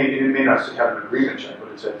 It may not have an agreement check,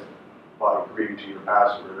 but it says by agreeing to your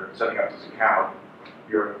password or setting up this account,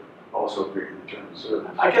 you're also agreeing to the terms of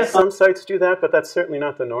service. I guess some sites do that, but that's certainly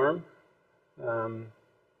not the norm. I'm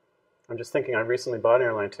just thinking, I recently bought an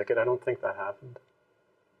airline ticket. I don't think that happened.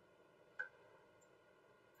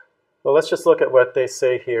 Well, let's just look at what they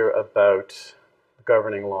say here about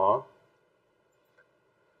governing law.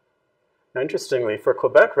 Now, interestingly, for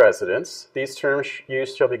Quebec residents, these terms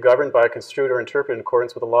used shall be governed by, construed, or interpreted in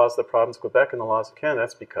accordance with the laws of the province of Quebec and the laws of Canada.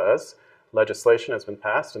 That's because legislation has been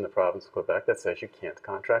passed in the province of Quebec that says you can't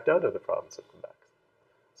contract out of the province of Quebec.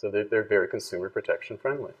 So they're very consumer protection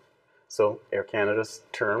friendly. So Air Canada's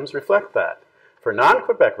terms reflect that. For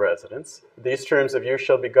non-Quebec residents, these terms of use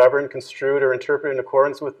shall be governed, construed, or interpreted in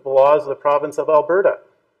accordance with the laws of the province of Alberta.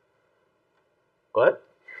 What?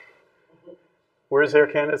 Where's Air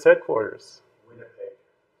Canada's headquarters? Winnipeg.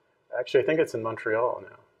 Actually, I think it's in Montreal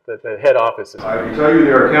now. The head office is. I can tell you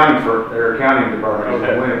their accounting department is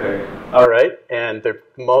in Winnipeg. All right, and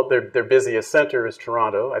their busiest center is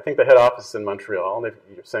Toronto. I think the head office is in Montreal.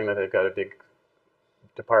 You're saying that they've got a big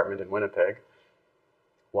department in Winnipeg.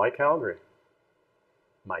 Why Calgary?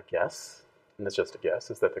 My guess, and it's just a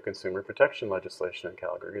guess, is that the consumer protection legislation in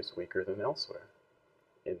Calgary is weaker than elsewhere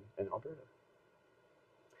in Alberta.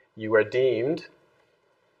 You are deemed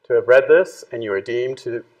to have read this, and you are deemed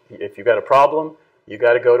to, if you've got a problem, you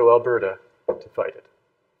got to go to Alberta to fight it.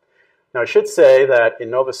 Now, I should say that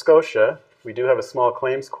in Nova Scotia, we do have a Small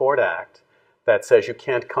Claims Court Act that says you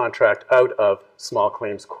can't contract out of small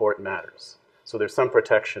claims court matters. So there's some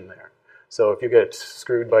protection there. So if you get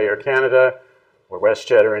screwed by Air Canada or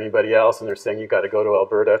WestJet or anybody else, and they're saying you got to go to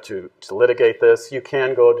Alberta to litigate this, you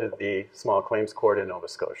can go to the Small Claims Court in Nova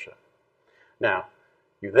Scotia. Now,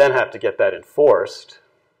 you then have to get that enforced,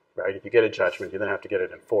 right? If you get a judgment, you then have to get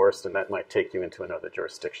it enforced, and that might take you into another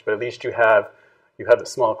jurisdiction. But at least you have the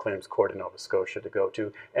Small Claims Court in Nova Scotia to go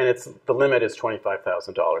to, and the limit is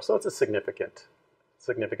 $25,000. So it's a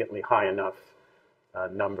significantly high enough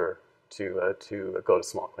number to go to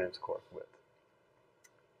Small Claims Court with.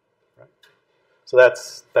 Right? So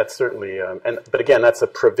that's certainly, but again, that's a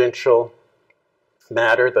provincial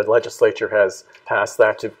matter. The legislature has passed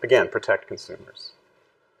that to, again, protect consumers.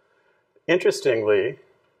 Interestingly,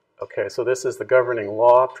 okay, so this is the governing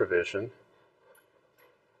law provision.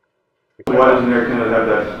 Why doesn't Air Canada have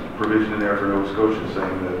that provision in there for Nova Scotia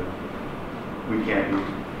saying that we can't use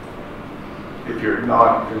it? If you're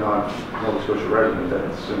not Nova Scotia resident,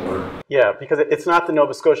 that's similar. Yeah, because it's not the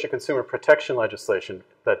Nova Scotia consumer protection legislation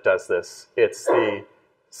that does this. It's the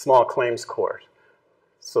Small Claims Court.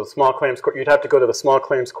 So Small Claims Court, you'd have to go to the Small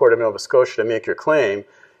Claims Court of Nova Scotia to make your claim,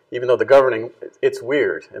 even though the governing, it's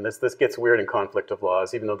weird, and this gets weird in conflict of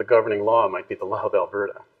laws, even though the governing law might be the law of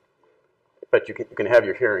Alberta. But you can have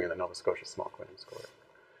your hearing in the Nova Scotia Small Claims Court.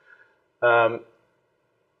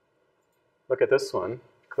 Look at this one.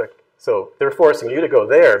 Click. So they're forcing you to go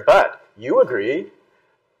there, but you agree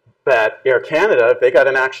that Air Canada, if they got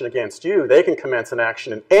an action against you, they can commence an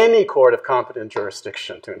action in any court of competent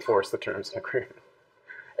jurisdiction to enforce the terms and agreement.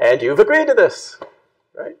 And you've agreed to this,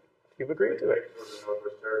 right? You've agreed to it.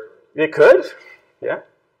 They could, yeah,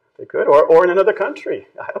 they could, or in another country.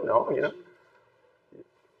 I don't know, you know.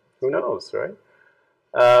 Who knows, right?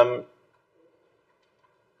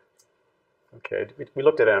 Okay, we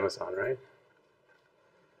looked at Amazon, right?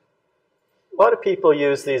 A lot of people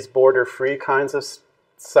use these border-free kinds of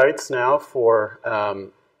sites now for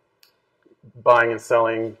buying and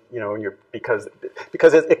selling, you know, because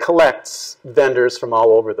it collects vendors from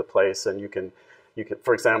all over the place, and you can,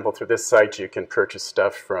 for example, through this site, you can purchase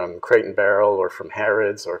stuff from Crate and Barrel or from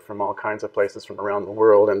Harrods or from all kinds of places from around the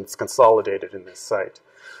world, and it's consolidated in this site.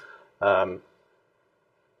 But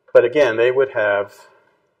again, they would have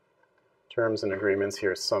terms and agreements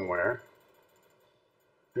here somewhere.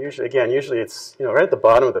 Usually it's, you know, right at the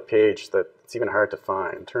bottom of the page that it's even hard to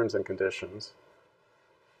find, terms and conditions.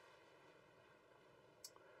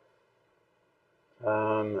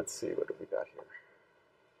 Let's see, what have we got here?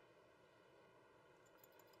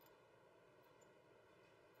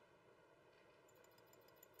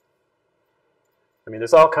 I mean,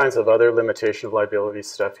 there's all kinds of other limitation of liability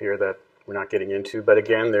stuff here that we're not getting into, but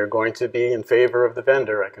again, they're going to be in favor of the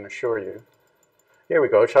vendor, I can assure you. Here we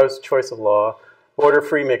go, choice of law.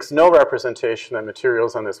 Border-free makes no representation that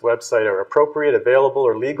materials on this website are appropriate, available,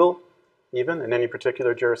 or legal, even in any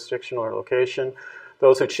particular jurisdiction or location.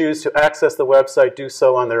 Those who choose to access the website do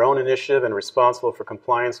so on their own initiative and responsible for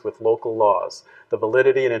compliance with local laws. The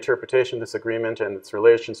validity and interpretation of this agreement and its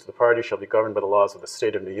relations to the party shall be governed by the laws of the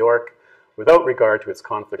state of New York, without regard to its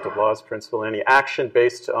conflict of laws principle. Any action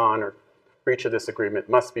based on or breach of this agreement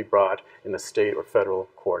must be brought in the state or federal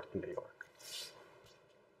court in New York.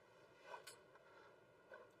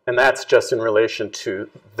 And that's just in relation to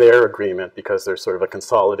their agreement because they're sort of a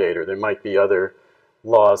consolidator. There might be other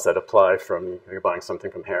laws that apply from, you're buying something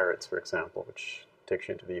from Perils, for example, which takes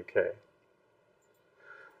you into the UK.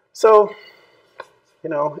 So, you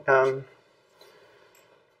know,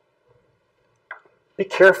 be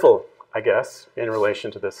careful, I guess, in relation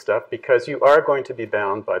to this stuff because you are going to be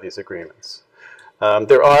bound by these agreements.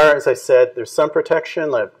 There are, as I said, there's some protection,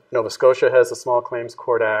 like Nova Scotia has the Small Claims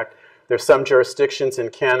Court Act. There's some jurisdictions in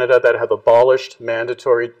Canada that have abolished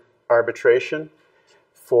mandatory arbitration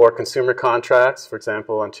for consumer contracts. For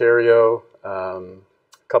example, Ontario, a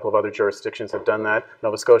couple of other jurisdictions have done that.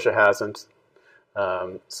 Nova Scotia hasn't.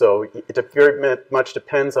 So it very much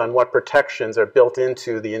depends on what protections are built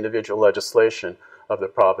into the individual legislation of the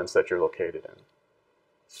province that you're located in.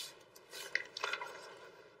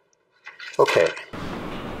 Okay.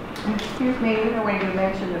 Excuse me, you know, when you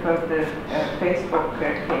mentioned about the Facebook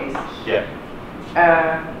case, Yeah.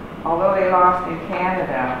 Although they lost in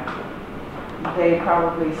Canada, they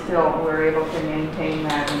probably still were able to maintain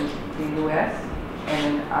that in the U.S.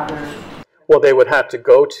 and in other... Well, they would have to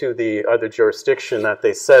go to the other jurisdiction that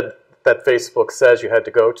they said, that Facebook says you had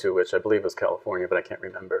to go to, which I believe was California, but I can't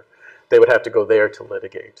remember. They would have to go there to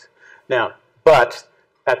litigate. Now, but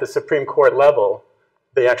at the Supreme Court level,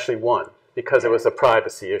 they actually won because it was a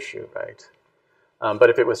privacy issue, right? But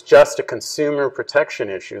if it was just a consumer protection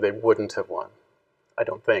issue, they wouldn't have won. I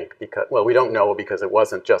don't think, because, well, we don't know because it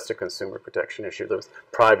wasn't just a consumer protection issue. There was,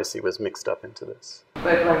 privacy was mixed up into this.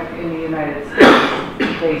 But like in the United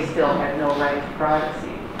States, they still had no right to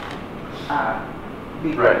privacy.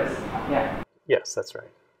 Because, right. Yeah. Yes, that's right.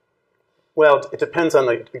 Well, it depends on,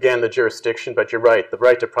 again, the jurisdiction, but you're right. The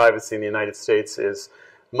right to privacy in the United States is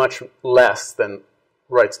much less than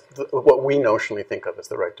rights, what we notionally think of as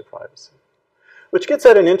the right to privacy. Which gets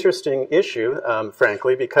at an interesting issue,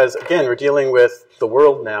 frankly, because, again, we're dealing with the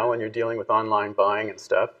world now, and you're dealing with online buying and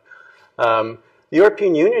stuff. The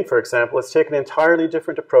European Union, for example, has taken an entirely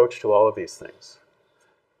different approach to all of these things.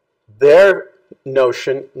 Their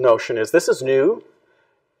notion is this is new.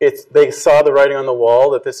 They saw the writing on the wall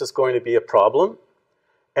that this is going to be a problem,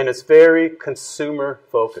 and it's very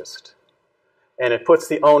consumer-focused. And it puts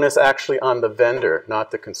the onus actually on the vendor,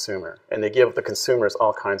 not the consumer. And they give the consumers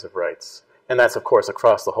all kinds of rights. And that's, of course,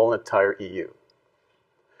 across the whole entire EU.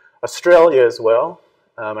 Australia as well.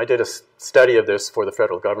 I did a study of this for the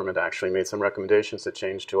federal government, actually, made some recommendations to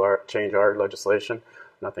change our legislation.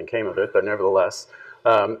 Nothing came of it, but nevertheless.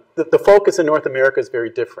 The focus in North America is very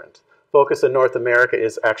different. Focus in North America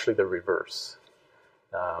is actually the reverse.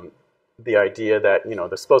 The idea that, you know,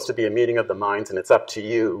 there's supposed to be a meeting of the minds, and it's up to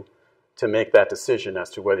you to make that decision as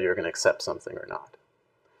to whether you're going to accept something or not.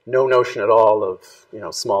 No notion at all of, you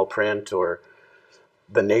know, small print or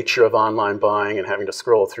the nature of online buying and having to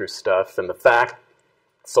scroll through stuff. And the fact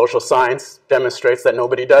social science demonstrates that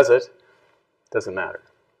nobody does it, doesn't matter.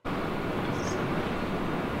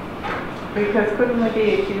 Because couldn't they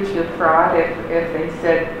be accused of fraud if they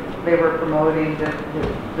said they were promoting this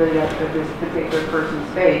particular person's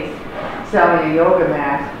face, selling a yoga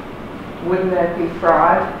mat? Wouldn't that be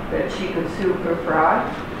fraud, that she could sue for fraud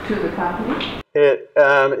to the company?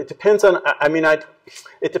 It depends on,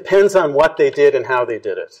 it depends on what they did and how they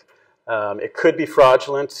did it. It could be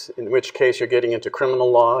fraudulent, in which case you're getting into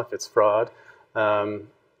criminal law if it's fraud. But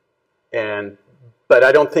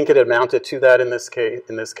I don't think it amounted to that in this case.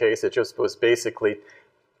 In this case, it just was basically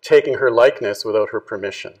taking her likeness without her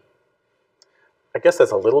permission. I guess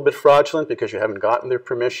that's a little bit fraudulent because you haven't gotten their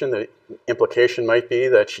permission. The implication might be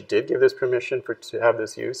that she did give this permission to have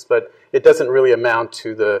this use, but it doesn't really amount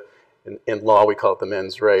to the, in law we call it the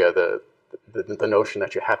mens rea, the notion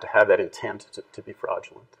that you have to have that intent to be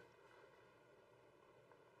fraudulent.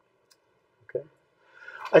 Okay.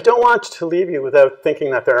 I don't want to leave you without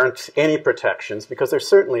thinking that there aren't any protections, because there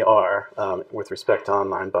certainly are with respect to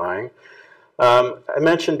online buying. I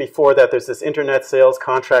mentioned before that there's this internet sales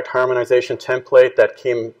contract harmonization template that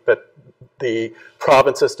the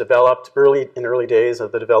provinces developed in early days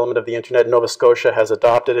of the development of the internet. Nova Scotia has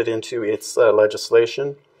adopted it into its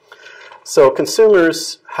legislation. So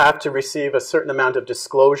consumers have to receive a certain amount of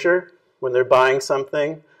disclosure when they're buying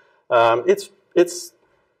something. It's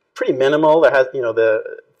pretty minimal. It has, the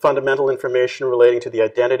fundamental information relating to the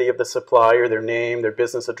identity of the supplier, their name, their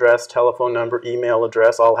business address, telephone number, email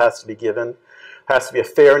address, all has to be given. Has to be a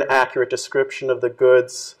fair and accurate description of the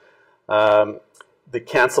goods. The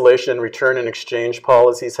cancellation and return and exchange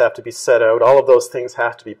policies have to be set out. All of those things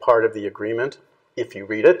have to be part of the agreement. If you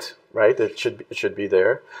read it, right, it should be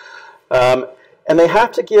there. And they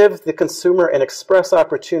have to give the consumer an express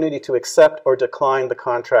opportunity to accept or decline the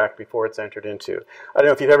contract before it's entered into. I don't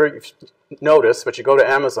know if you've noticed, but you go to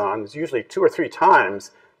Amazon, there's usually 2 or 3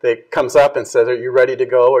 times that it comes up and says, are you ready to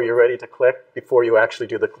go, or you're ready to click, before you actually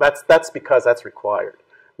do that's because that's required.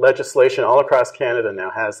 Legislation all across Canada now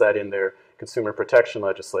has that in their consumer protection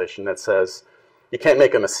legislation that says you can't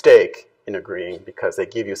make a mistake in agreeing because they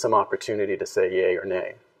give you some opportunity to say yay or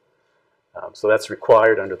nay. So that's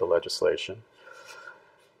required under the legislation.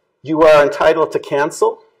 You are entitled to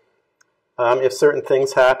cancel if certain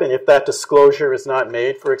things happen. If that disclosure is not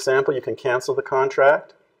made, for example, you can cancel the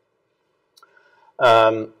contract.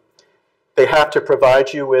 They have to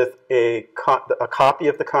provide you with a copy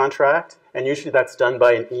of the contract, and usually that's done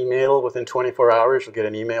by an email within 24 hours. You'll get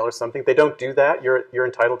an email or something. If they don't do that, you're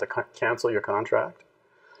entitled to cancel your contract.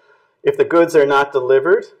 If the goods are not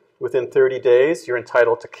delivered within 30 days, you're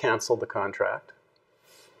entitled to cancel the contract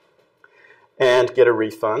and get a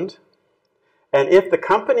refund. And if the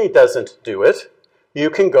company doesn't do it,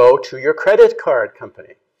 you can go to your credit card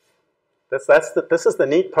company. This is the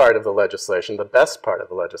neat part of the legislation, the best part of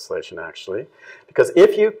the legislation, actually. Because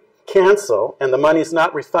if you cancel and the money's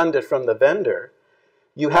not refunded from the vendor,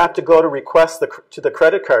 you have to go to request to the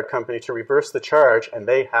credit card company to reverse the charge, and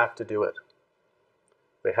they have to do it.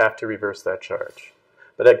 They have to reverse that charge.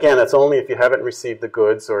 But again, that's only if you haven't received the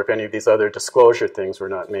goods or if any of these other disclosure things were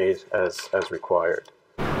not made as required.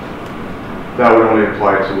 That would only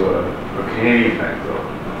apply to a Canadian bank, though.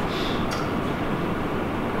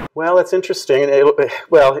 Well, it's interesting.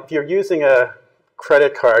 Well, if you're using a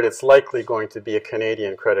credit card, it's likely going to be a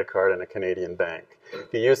Canadian credit card and a Canadian bank.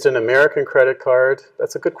 If you used an American credit card,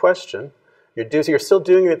 that's a good question. You're still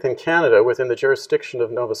doing it in Canada within the jurisdiction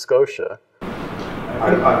of Nova Scotia.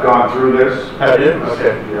 I've gone through this. Have you?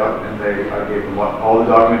 Okay. Yeah, and I gave them all the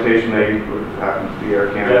documentation they happened to be Air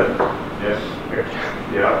Canada. Yes.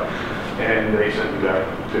 Yeah. And they sent me back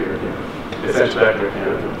to Air Canada. They sent you back to Air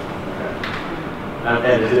Canada. Okay.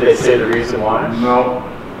 And did they say the reason why? No.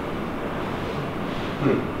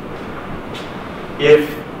 If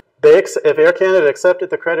Air Canada accepted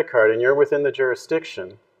the credit card and you're within the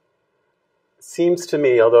jurisdiction, it seems to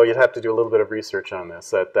me, although you'd have to do a little bit of research on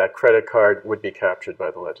this, that credit card would be captured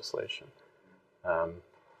by the legislation.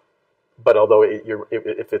 But although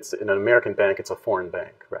if it's in an American bank, it's a foreign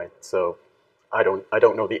bank, right? So I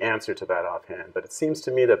don't know the answer to that offhand, but it seems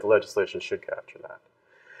to me that the legislation should capture that.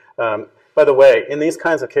 By the way, in these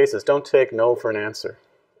kinds of cases, don't take no for an answer.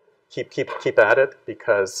 Keep at it,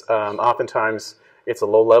 because oftentimes it's a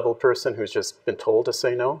low-level person who's just been told to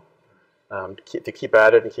say no. If you keep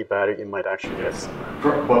at it, you might actually get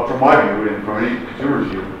somewhere. But from my view, and from any consumer's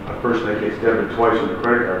view, a person that gets debited twice on the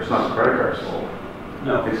credit card, it's not the credit card's fault.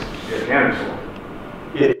 No. It's Canada's fault.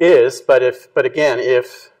 It is, but again,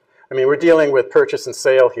 we're dealing with purchase and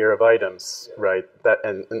sale here of items, right?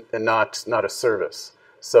 And not a service.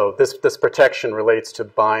 So this protection relates to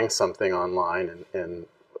buying something online and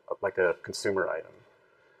like a consumer item.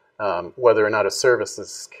 Whether or not a service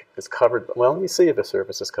is covered, well, let me see if a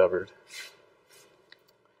service is covered.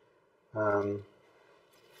 Yeah,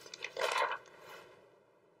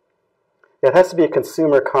 it has to be a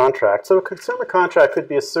consumer contract. So a consumer contract could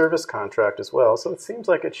be a service contract as well. So it seems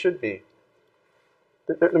like it should be.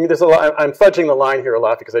 There's a lot. I'm fudging the line here a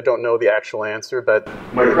lot because I don't know the actual answer, but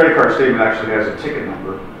my credit card statement actually has a ticket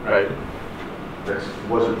number. Right. That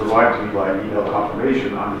wasn't provided to me by an email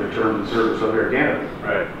confirmation under the terms and service of Air Canada.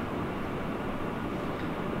 Right.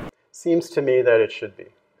 Seems to me that it should be.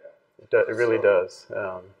 It really does.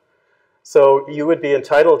 So you would be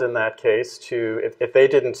entitled in that case to, if they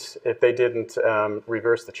didn't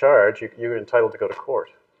reverse the charge, you're entitled to go to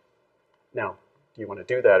court. Now, do you want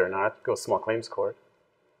to do that or not? Go to small claims court.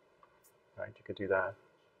 Right, you could do that.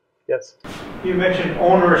 Yes? You mentioned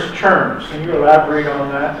onerous terms. Can you elaborate on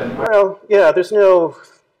that? Well, yeah, there's no,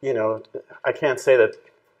 I can't say that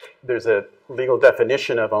there's a legal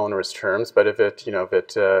definition of onerous terms, but if it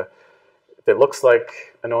looks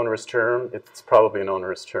like an onerous term, it's probably an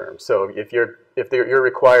onerous term. So if you're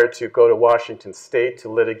required to go to Washington State to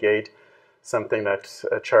litigate something that's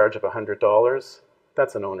a charge of $100,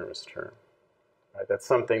 that's an onerous term. Right? That's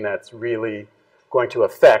something that's really going to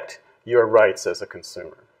affect your rights as a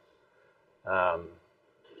consumer.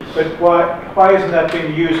 But why isn't that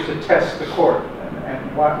being used to test the court?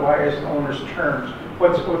 And why isn't owner's terms?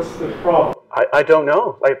 What's the problem? I don't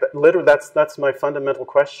know. Like, literally, that's my fundamental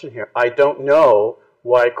question here. I don't know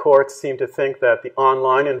why courts seem to think that the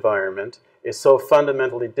online environment is so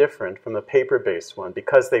fundamentally different from the paper-based one,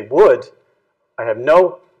 because they would, I have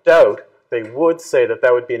no doubt, they would say that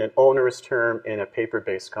that would be an onerous term in a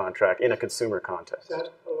paper-based contract, in a consumer context. Is that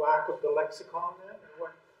a lack of the lexicon then?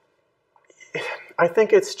 Or what? I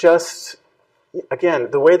think it's just, again,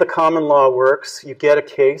 the way the common law works, you get a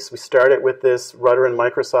case, we start it with this Rudder and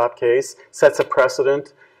Microsoft case, sets a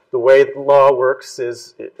precedent. The way the law works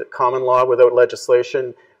is common law without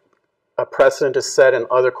legislation. A precedent is set and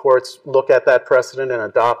other courts look at that precedent and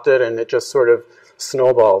adopt it, and it just sort of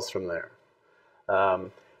snowballs from there.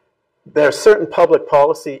 There are certain public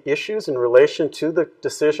policy issues in relation to the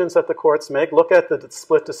decisions that the courts make. Look at the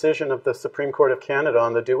split decision of the Supreme Court of Canada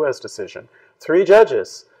on the Duez decision. 3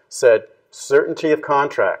 judges said, certainty of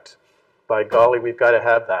contract. By golly, we've got to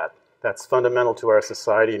have that. That's fundamental to our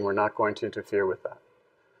society, and we're not going to interfere with that.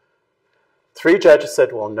 3 judges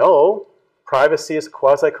said, well, no, privacy is a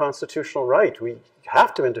quasi-constitutional right. We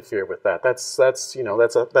have to interfere with that. That's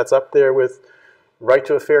up there with right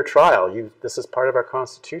to a fair trial. This is part of our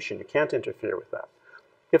Constitution. You can't interfere with that.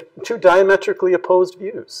 You have 2 diametrically opposed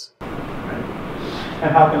views.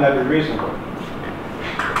 And how can that be reasonable?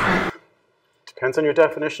 Depends on your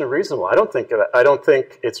definition of reasonable. I don't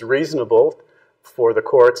think it's reasonable for the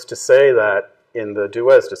courts to say that in the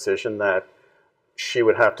Duez decision that she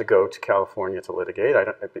would have to go to California to litigate.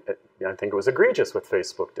 I think it was egregious what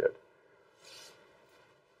Facebook did.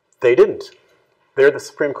 They didn't. They're the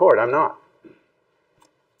Supreme Court. I'm not.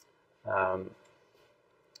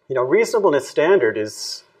 Reasonableness standard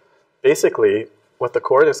is basically what the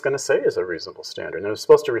court is going to say is a reasonable standard. And it's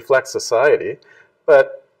supposed to reflect society,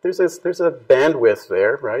 but there's a bandwidth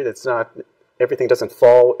there, right? It's not, everything doesn't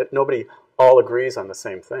fall, nobody all agrees on the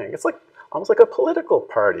same thing. It's like almost like a political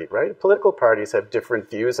party, right? Political parties have different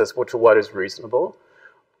views as to what is reasonable.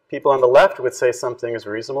 People on the left would say something is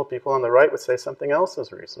reasonable. People on the right would say something else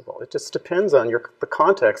is reasonable. It just depends on the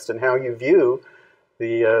context and how you view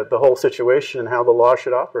the whole situation and how the law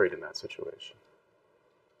should operate in that situation.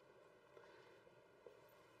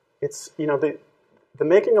 It's, the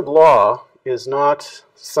making of law is not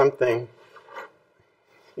something,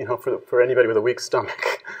 for anybody with a weak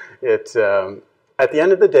stomach. It, at the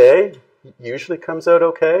end of the day, usually comes out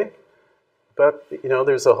okay, but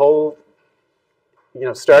there's a whole,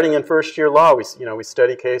 starting in first-year law, we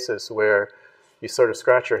study cases where you sort of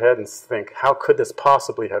scratch your head and think, how could this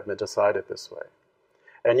possibly have been decided this way?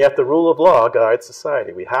 And yet the rule of law guides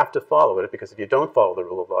society. We have to follow it, because if you don't follow the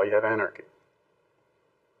rule of law, you have anarchy.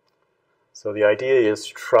 So the idea is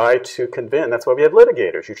to try to convince, that's why we have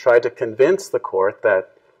litigators. You try to convince the court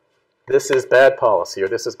that this is bad policy or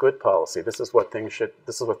this is good policy. This is what things should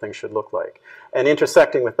look like. And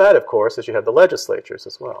intersecting with that, of course, is you have the legislatures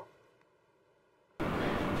as well.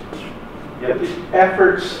 Yet the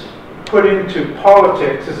efforts put into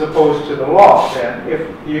politics as opposed to the law, then, if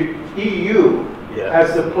the EU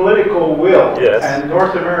has the political will and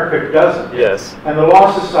North America doesn't, and the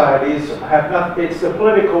law societies have not, it's the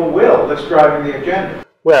political will that's driving the agenda.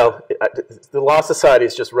 Well, the law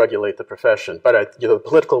societies just regulate the profession, but the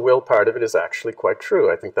political will part of it is actually quite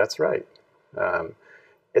true. I think that's right.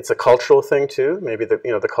 It's a cultural thing too. Maybe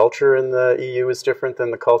the culture in the EU is different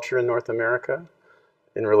than the culture in North America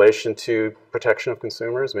in relation to protection of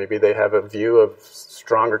consumers. Maybe they have a view of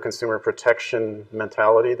stronger consumer protection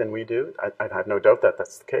mentality than we do. I have no doubt that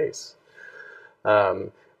that's the case.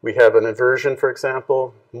 We have an aversion, for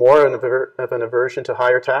example, more of an aversion to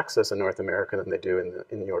higher taxes in North America than they do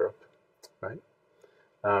in Europe, right?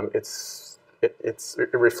 It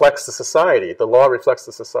reflects the society. The law reflects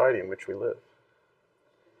the society in which we live.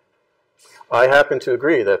 I happen to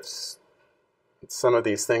agree that some of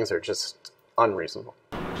these things are just unreasonable.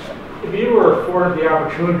 If you were afforded the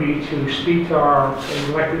opportunity to speak to our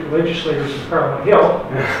elected legislators in Parliament Hill,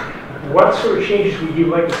 what sort of changes would you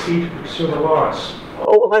like to see to consumer laws?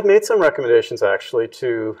 Oh, well, I've made some recommendations actually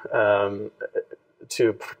to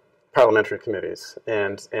parliamentary committees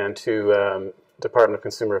and to Department of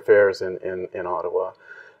Consumer Affairs in Ottawa,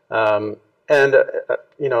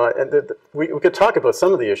 we could talk about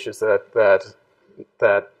some of the issues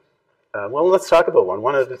well, let's talk about one.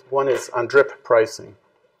 One is on drip pricing.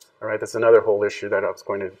 All right, that's another whole issue that I was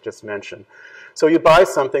going to just mention. So you buy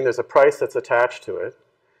something, there's a price that's attached to it,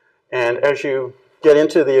 and as you get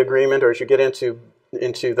into the agreement, or as you get into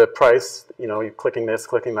the price, you're clicking this,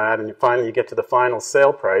 clicking that, and finally you get to the final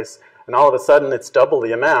sale price. And all of a sudden it's double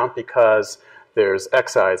the amount because there's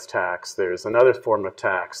excise tax, there's another form of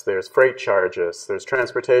tax, there's freight charges, there's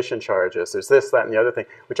transportation charges, there's this, that, and the other thing,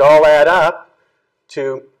 which all add up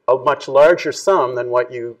to a much larger sum than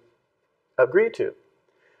what you agreed to.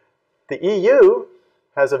 The EU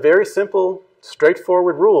has a very simple,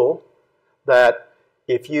 straightforward rule that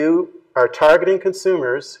if you are targeting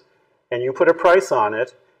consumers and you put a price on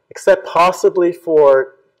it, except possibly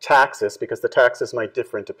for taxes, because the taxes might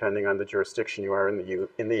differ depending on the jurisdiction you are in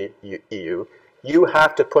the EU, you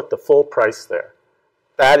have to put the full price there.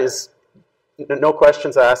 That is, no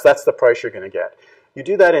questions asked, that's the price you're going to get. You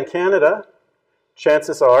do that in Canada,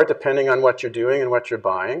 chances are, depending on what you're doing and what you're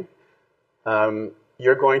buying,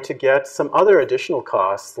 you're going to get some other additional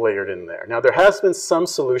costs layered in there. Now, there has been some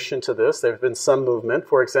solution to this. There has been some movement.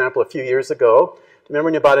 For example, a few years ago, do you remember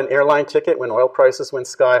when you bought an airline ticket when oil prices went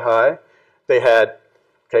sky high? They had,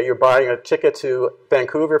 okay, you're buying a ticket to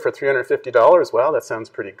Vancouver for $350. Well, that sounds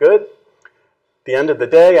pretty good. At the end of the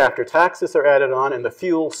day, after taxes are added on and the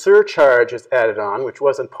fuel surcharge is added on, which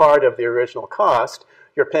wasn't part of the original cost,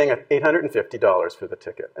 you're paying $850 for the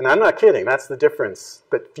ticket. And I'm not kidding, that's the difference.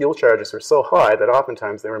 But fuel charges were so high that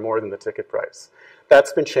oftentimes they were more than the ticket price.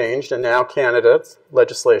 That's been changed, and now Canada's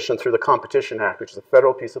legislation through the Competition Act, which is a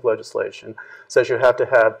federal piece of legislation, says you have to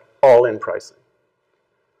have all-in pricing.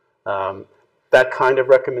 That kind of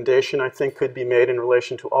recommendation, I think, could be made in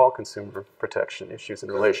relation to all consumer protection issues in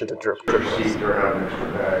relation to drip. Your seat or have an extra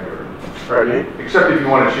bag, or pardon me? Except if you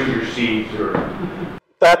want to choose your seat, or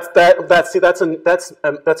that's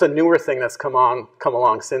a newer thing that's come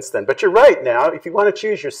along since then. But you're right now. If you want to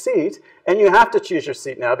choose your seat, and you have to choose your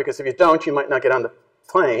seat now because if you don't, you might not get on the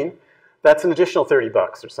plane. That's an additional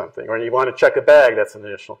 $30 or something. Or you want to check a bag, that's an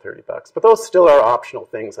additional $30. But those still are optional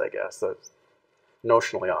things, I guess. That's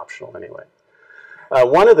notionally optional anyway.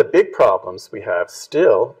 One of the big problems we have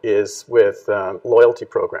still is with loyalty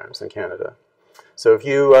programs in Canada. So if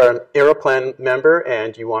you are an Aeroplan member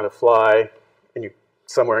and you want to fly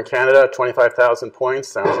somewhere in Canada, 25,000 points,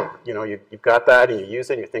 sounds like you've got that and you use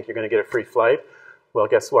it and you think you're going to get a free flight. Well,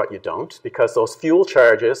 guess what? You don't, because those fuel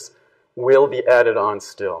charges will be added on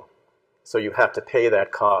still. So you have to pay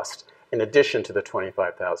that cost in addition to the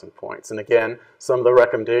 25,000 points. And again, some of the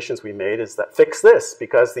recommendations we made is that fix this,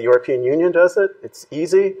 because the European Union does it. It's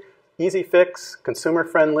easy fix, consumer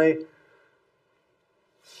friendly.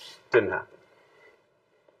 Didn't happen.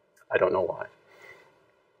 I don't know why.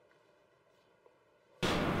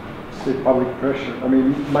 State public pressure. I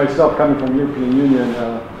mean, myself coming from European Union,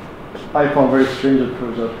 I found very strange at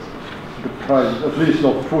first that the price, at least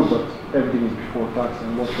not food, but everything is before tax,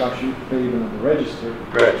 and what you actually pay even at the register,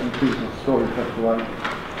 right, increase the store, you have to like,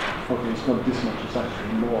 okay, it's not this much, it's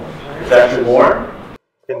actually more. It's actually more?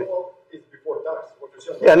 It's before tax. What you're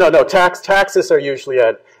saying. Yeah, no, taxes are usually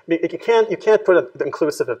at, you can't put an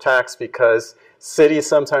inclusive of tax because cities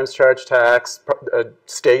sometimes charge tax,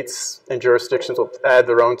 states and jurisdictions will add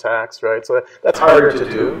their own tax, right? So that's harder to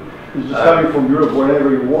do. It's just coming from Europe,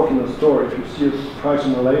 whenever you walk in a store, if you see a price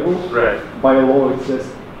on the label, right, by law it says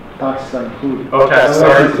taxes are included. Okay,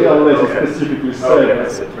 unless it specifically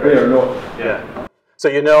said they are not. Yeah. So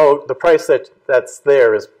you know the price that's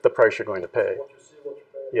there is the price you're going to pay.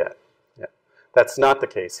 Yeah. That's not the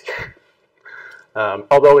case here.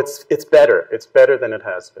 Although it's better. It's better than it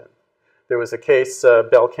has been. There was a case,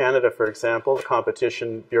 Bell Canada, for example, the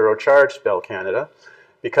Competition Bureau charged Bell Canada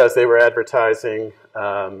because they were advertising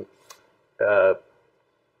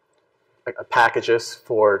packages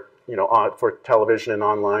for for television and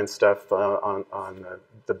online stuff on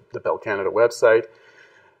the Bell Canada website.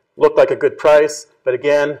 Looked like a good price, but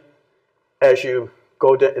again, as you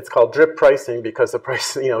go down, it's called drip pricing because the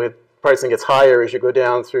price, pricing gets higher as you go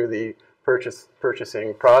down through the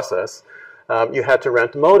purchasing process. You had to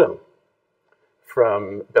rent a modem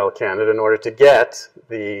from Bell Canada in order to get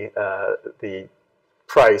the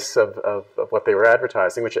price of what they were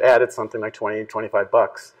advertising, which added something like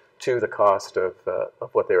 $20-25 to the cost of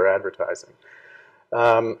what they were advertising.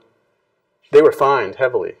 They were fined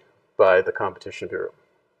heavily by the Competition Bureau.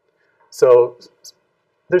 So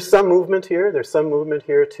there's some movement here. There's some movement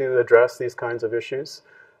here to address these kinds of issues.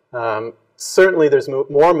 Certainly there's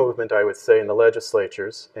more movement, I would say, in the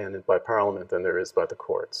legislatures and by Parliament than there is by the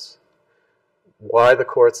courts. Why the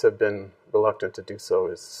courts have been reluctant to do so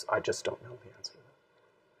is, I just don't know the answer to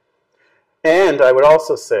that. And I would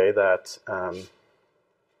also say that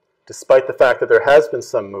despite the fact that there has been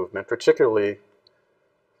some movement, particularly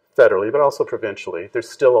federally, but also provincially, there's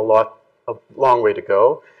still a long way to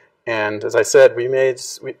go. And as I said, we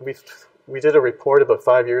did a report about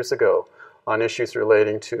 5 years ago on issues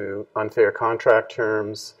relating to unfair contract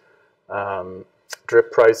terms,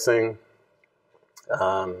 drip pricing,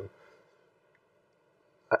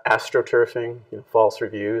 astroturfing, false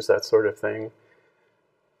reviews, that sort of thing.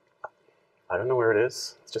 I don't know where it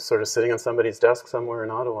is. It's just sort of sitting on somebody's desk somewhere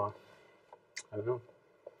in Ottawa. I don't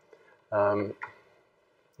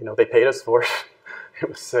know. They paid us for it.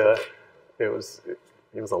 It was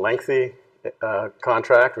a lengthy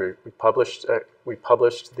contract. We published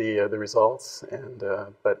the results, and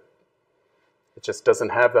but it just doesn't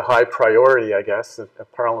have the high priority, I guess,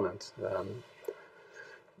 at Parliament.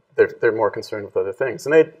 They're more concerned with other things,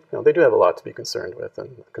 and they do have a lot to be concerned with,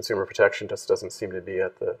 and consumer protection just doesn't seem to be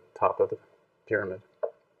at the top of the pyramid.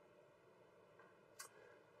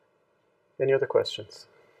 Any other questions?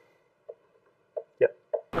 Yeah.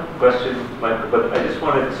 Question, Michael, but I just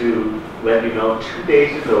wanted to let you know, 2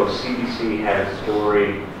 days ago, CBC had a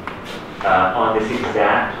story on this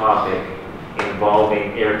exact topic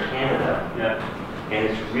involving Air Canada. Yeah. And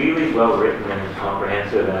it's really well written and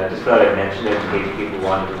comprehensive, and I just thought I'd mention it in case people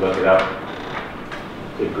wanted to look it up,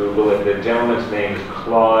 to Google it. The gentleman's name is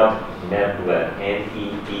Claude Neblett,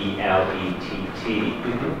 N-E-B-L-E-T-T,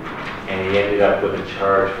 and he ended up with a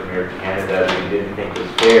charge from Air Canada that he didn't think was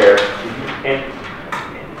fair. And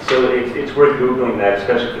so it's worth Googling that,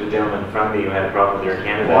 especially for the gentleman in front of me who had a problem with Air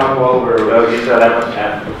Canada. Oh, you saw that one?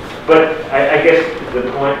 But I guess the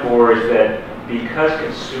point more is that because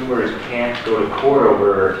consumers can't go to court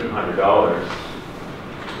over a few $100s,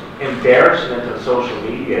 embarrassment on social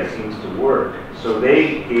media seems to work. So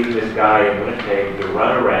they gave this guy in Winnipeg the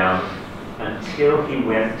runaround until he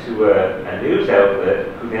went to a news outlet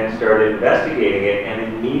who then started investigating it, and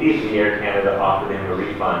immediately Air Canada offered him a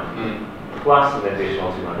refund, plus an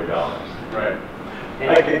additional $200. Right.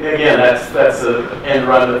 Again, that's an end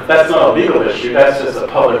run. That's not a legal issue. That's just a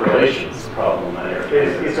public relations problem.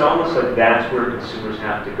 It's almost like that's where consumers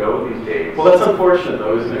have to go these days. Well, that's unfortunate,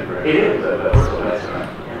 though, isn't it, Greg? It is. That's right.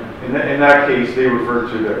 In that case, they refer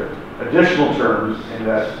to the additional terms in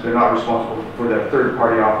that they're not responsible for that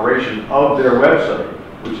third-party operation of their website,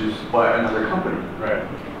 which is by another company. Right.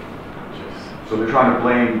 So they're trying to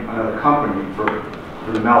blame another company for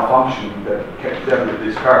the malfunction that kept debited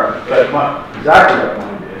this card. That's exactly what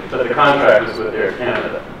mine did. But the contract is with Air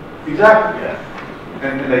Canada. Exactly. Yeah.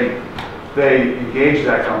 And they engaged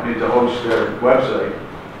that company to host their website.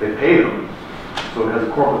 They paid them, so it has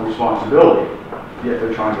a corporate responsibility. Yet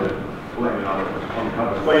they're trying to blame it on the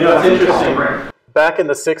company. Well, it's interesting. Back in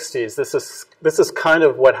the 60s, this is kind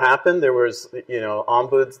of what happened. There was, the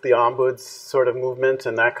ombuds sort of movement,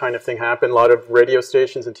 and that kind of thing happened. A lot of radio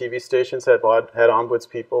stations and TV stations had ombuds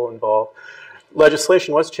people involved.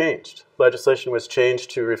 Legislation was changed. Legislation was changed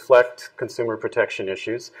to reflect consumer protection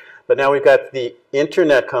issues. But now we've got the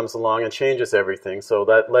internet comes along and changes everything. So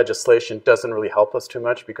that legislation doesn't really help us too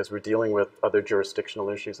much because we're dealing with other jurisdictional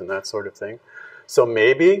issues and that sort of thing. So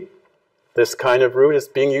maybe this kind of route is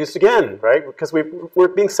being used again, right? Because we're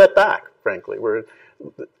being set back, frankly.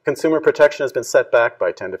 Consumer protection has been set back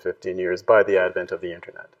by 10 to 15 years by the advent of the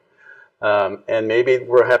internet. And maybe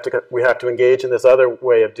we have to engage in this other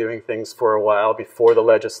way of doing things for a while before the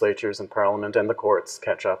legislatures and Parliament and the courts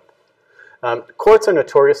catch up. Courts are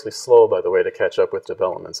notoriously slow, by the way, to catch up with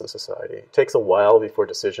developments in society. It takes a while before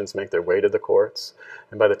decisions make their way to the courts.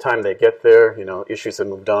 And by the time they get there, issues have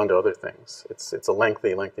moved on to other things. It's a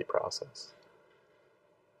lengthy, lengthy process.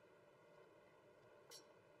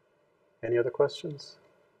 Any other questions?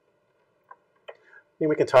 I mean,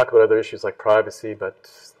 we can talk about other issues like privacy, but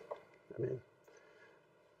I mean,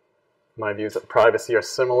 my views of privacy are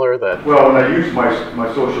similar. Well, when I used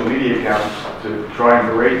my social media accounts to try and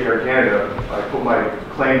berate Air Canada, I put my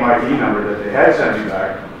claim ID number that they had sent me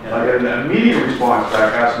back. Yeah. I got an immediate response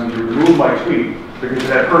back asking me to remove my tweet because it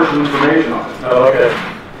had personal information on it. Oh, okay.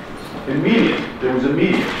 Immediate. It was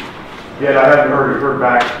immediate. Yet I haven't heard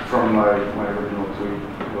back from my original tweet.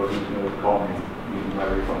 It wasn't going to call me using my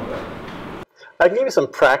refund back. I can give you some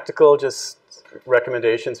practical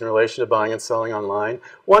recommendations in relation to buying and selling online.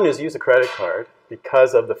 One is use a credit card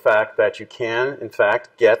because of the fact that you can, in fact,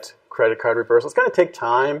 get credit card reversal. It's going to take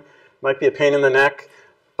time, might be a pain in the neck,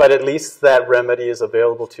 but at least that remedy is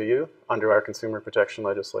available to you under our consumer protection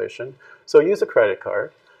legislation. So use a credit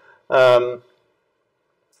card. Don't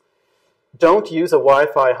use a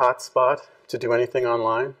Wi-Fi hotspot to do anything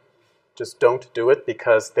online. Just don't do it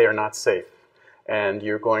because they are not safe. And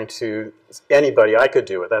you're going to, anybody, I could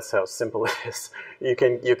do it. That's how simple it is. You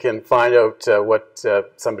can find out what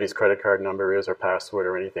somebody's credit card number is or password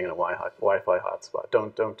or anything in a Wi-Fi hotspot.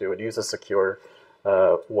 Don't do it. Use a secure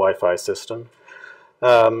Wi-Fi system.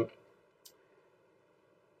 Don't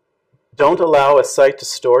allow a site to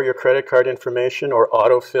store your credit card information or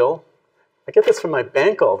autofill. I get this from my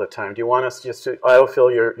bank all the time. Do you want us just to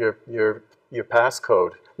autofill your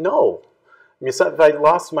passcode? No. I mean, if I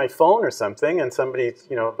lost my phone or something, and somebody,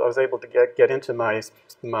 I was able to get into my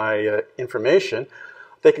information,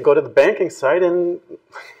 they could go to the banking site and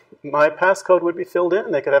my passcode would be filled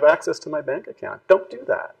in. They could have access to my bank account. Don't do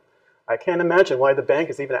that. I can't imagine why the bank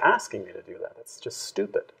is even asking me to do that. It's just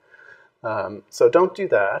stupid. So don't do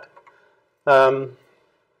that.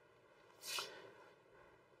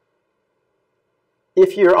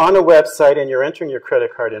 If you're on a website and you're entering your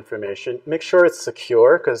credit card information, make sure it's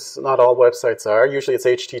secure, because not all websites are. Usually it's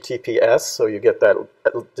HTTPS, so you get that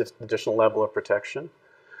additional level of protection.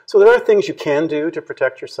 So there are things you can do to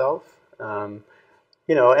protect yourself. And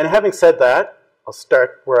having said that,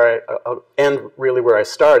 I'll end really where I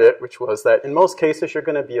started, which was that in most cases you're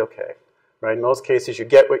going to be okay, right? In most cases you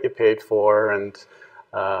get what you paid for and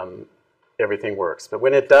everything works. But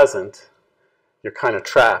when it doesn't, you're kind of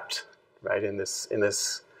trapped, right, in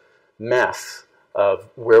this mess of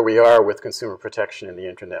where we are with consumer protection in the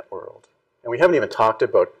internet world. And we haven't even talked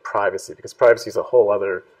about privacy, because privacy is a whole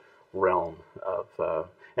other realm of,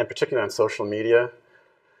 and particularly on social media.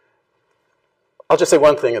 I'll just say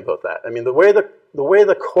one thing about that. I mean, the way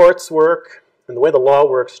the courts work and the way the law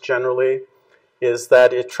works generally is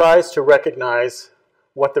that it tries to recognize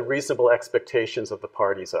what the reasonable expectations of the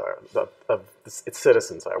parties are, of its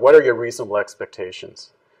citizens are. What are your reasonable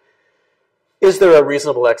expectations? Is there a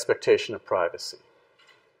reasonable expectation of privacy?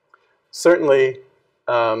 Certainly,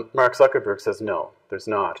 Mark Zuckerberg says no, there's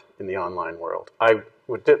not in the online world. I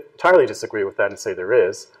would entirely disagree with that and say there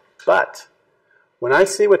is. But when I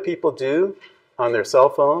see what people do on their cell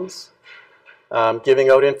phones, giving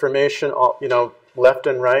out information, left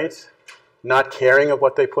and right, not caring of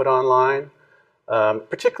what they put online,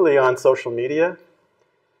 particularly on social media,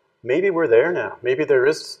 maybe we're there now. Maybe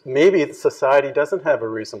society doesn't have a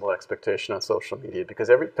reasonable expectation on social media, because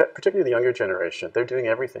particularly the younger generation, they're doing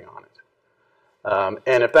everything on it.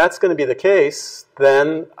 And if that's going to be the case,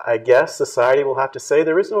 then I guess society will have to say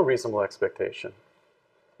there is no reasonable expectation,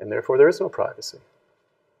 and therefore there is no privacy.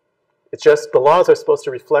 It's just the laws are supposed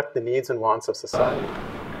to reflect the needs and wants of society.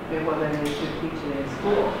 Well, then they should teach it in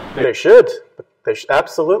school. They should.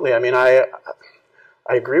 Absolutely. I mean, I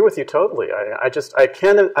agree with you totally. I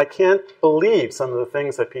can't believe some of the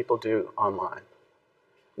things that people do online.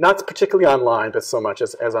 Not particularly online, but so much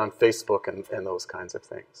as on Facebook and those kinds of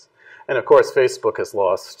things. And of course, Facebook has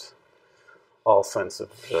lost all sense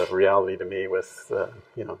of reality to me with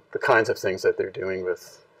the kinds of things that they're doing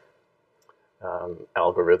with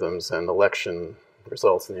algorithms and election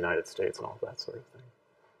results in the United States and all that sort of thing.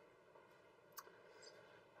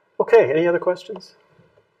 Okay, any other questions?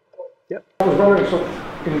 Yep. I was wondering, so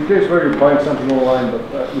in the case where you're buying something online,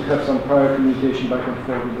 but you have some prior communication back and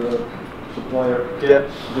forth with the supplier,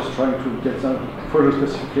 just trying to get some further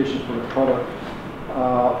specifications for the product,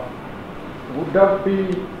 would that be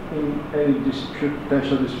in any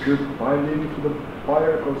potential dispute binding to the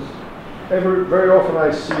buyer? Because very often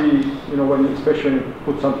I see, especially when you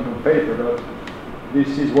put something on paper, that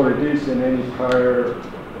this is what it is, and any prior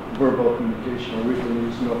verbal communication or written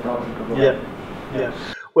is not applicable. Yeah.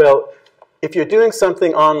 Well, if you're doing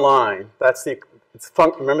something online,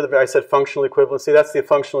 remember that I said functional equivalency? That's the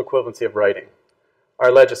functional equivalency of writing.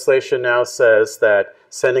 Our legislation now says that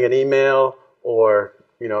sending an email or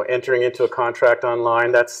entering into a contract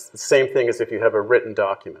online, that's the same thing as if you have a written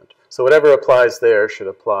document. So whatever applies there should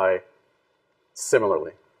apply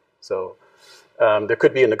similarly. So there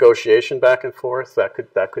could be a negotiation back and forth. That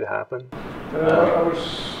could happen.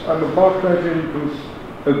 I'm about to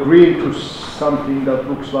agree to something that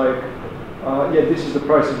looks like, this is the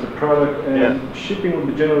price of the product, and shipping will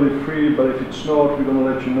be generally free, but if it's not, we're going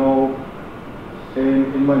to let you know.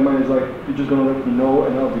 And in my mind, it's like, you're just going to let me know,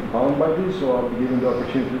 and I'll be bound by this, or I'll be given the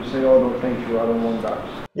opportunity to say, oh, no, thank you, I don't want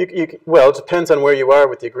that. Well, it depends on where you are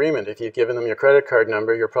with the agreement. If you've given them your credit card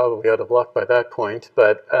number, you're probably out of luck by that point.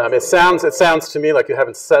 But it sounds to me like you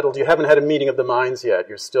haven't settled, you haven't had a meeting of the minds yet.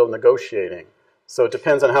 You're still negotiating. So it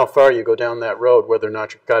depends on how far you go down that road, whether or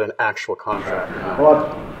not you've got an actual contract.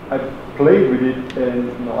 Well, I played with it,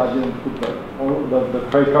 and I didn't put the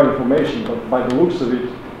credit card information, but by the looks of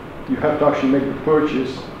it, you have to actually make the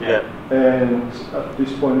purchase. And at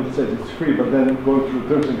this point it says it's free, but then going through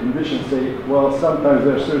terms and conditions say, well, sometimes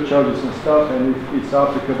there are surcharges and stuff, and if it's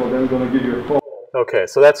applicable, then we're going to give you a call. Okay,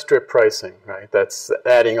 so that's strip pricing, right? That's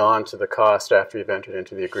adding on to the cost after you've entered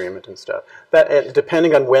into the agreement and stuff. That,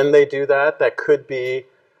 depending on when they do that, that could be,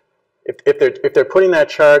 if they're putting that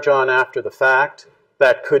charge on after the fact,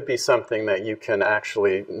 that could be something that you can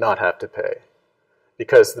actually not have to pay.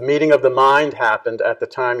 Because the meeting of the mind happened at the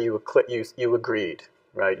time you agreed.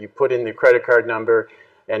 right? You put in the credit card number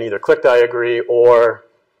and either clicked I agree or,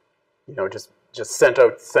 you know, just sent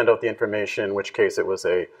out the information, in which case it was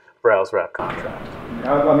a browse wrap contract.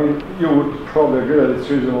 I mean, you would probably agree that it's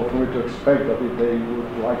reasonable for me to expect that if they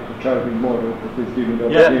would like to charge me more, they would at least give me the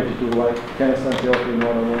opportunity to, like, can I send you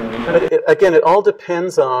more. Again, it all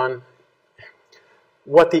depends on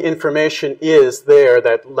what the information is there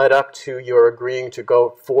that led up to your agreeing to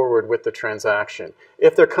go forward with the transaction.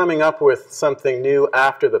 If they're coming up with something new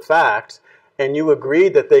after the fact, and you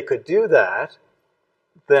agreed that they could do that,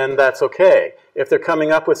 then that's okay. If they're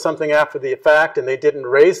coming up with something after the fact and they didn't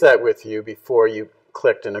raise that with you before you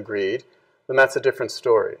clicked and agreed, then that's a different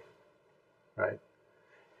story, right?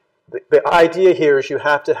 The idea here is you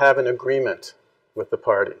have to have an agreement with the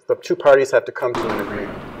parties. The two parties have to come to an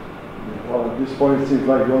agreement. Well, at this point it seems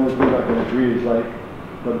like the only thing I can agree is like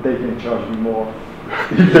that they can charge me more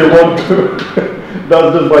if they want to.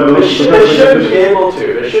 That's just by the They shouldn't be able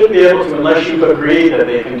to. They shouldn't be able to unless you've agreed that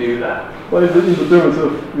they can do that. Well, in the terms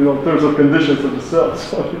of, you know, terms of conditions of the sale.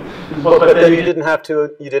 So well, but then you didn't have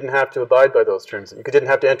to abide by those terms. You didn't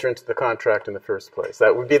have to enter into the contract in the first place.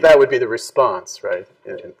 That would be the response, right,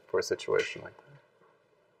 for a situation like that.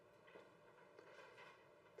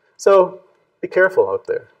 So be careful out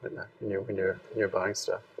there when you're buying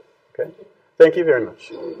stuff. Okay. Thank you very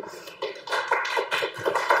much.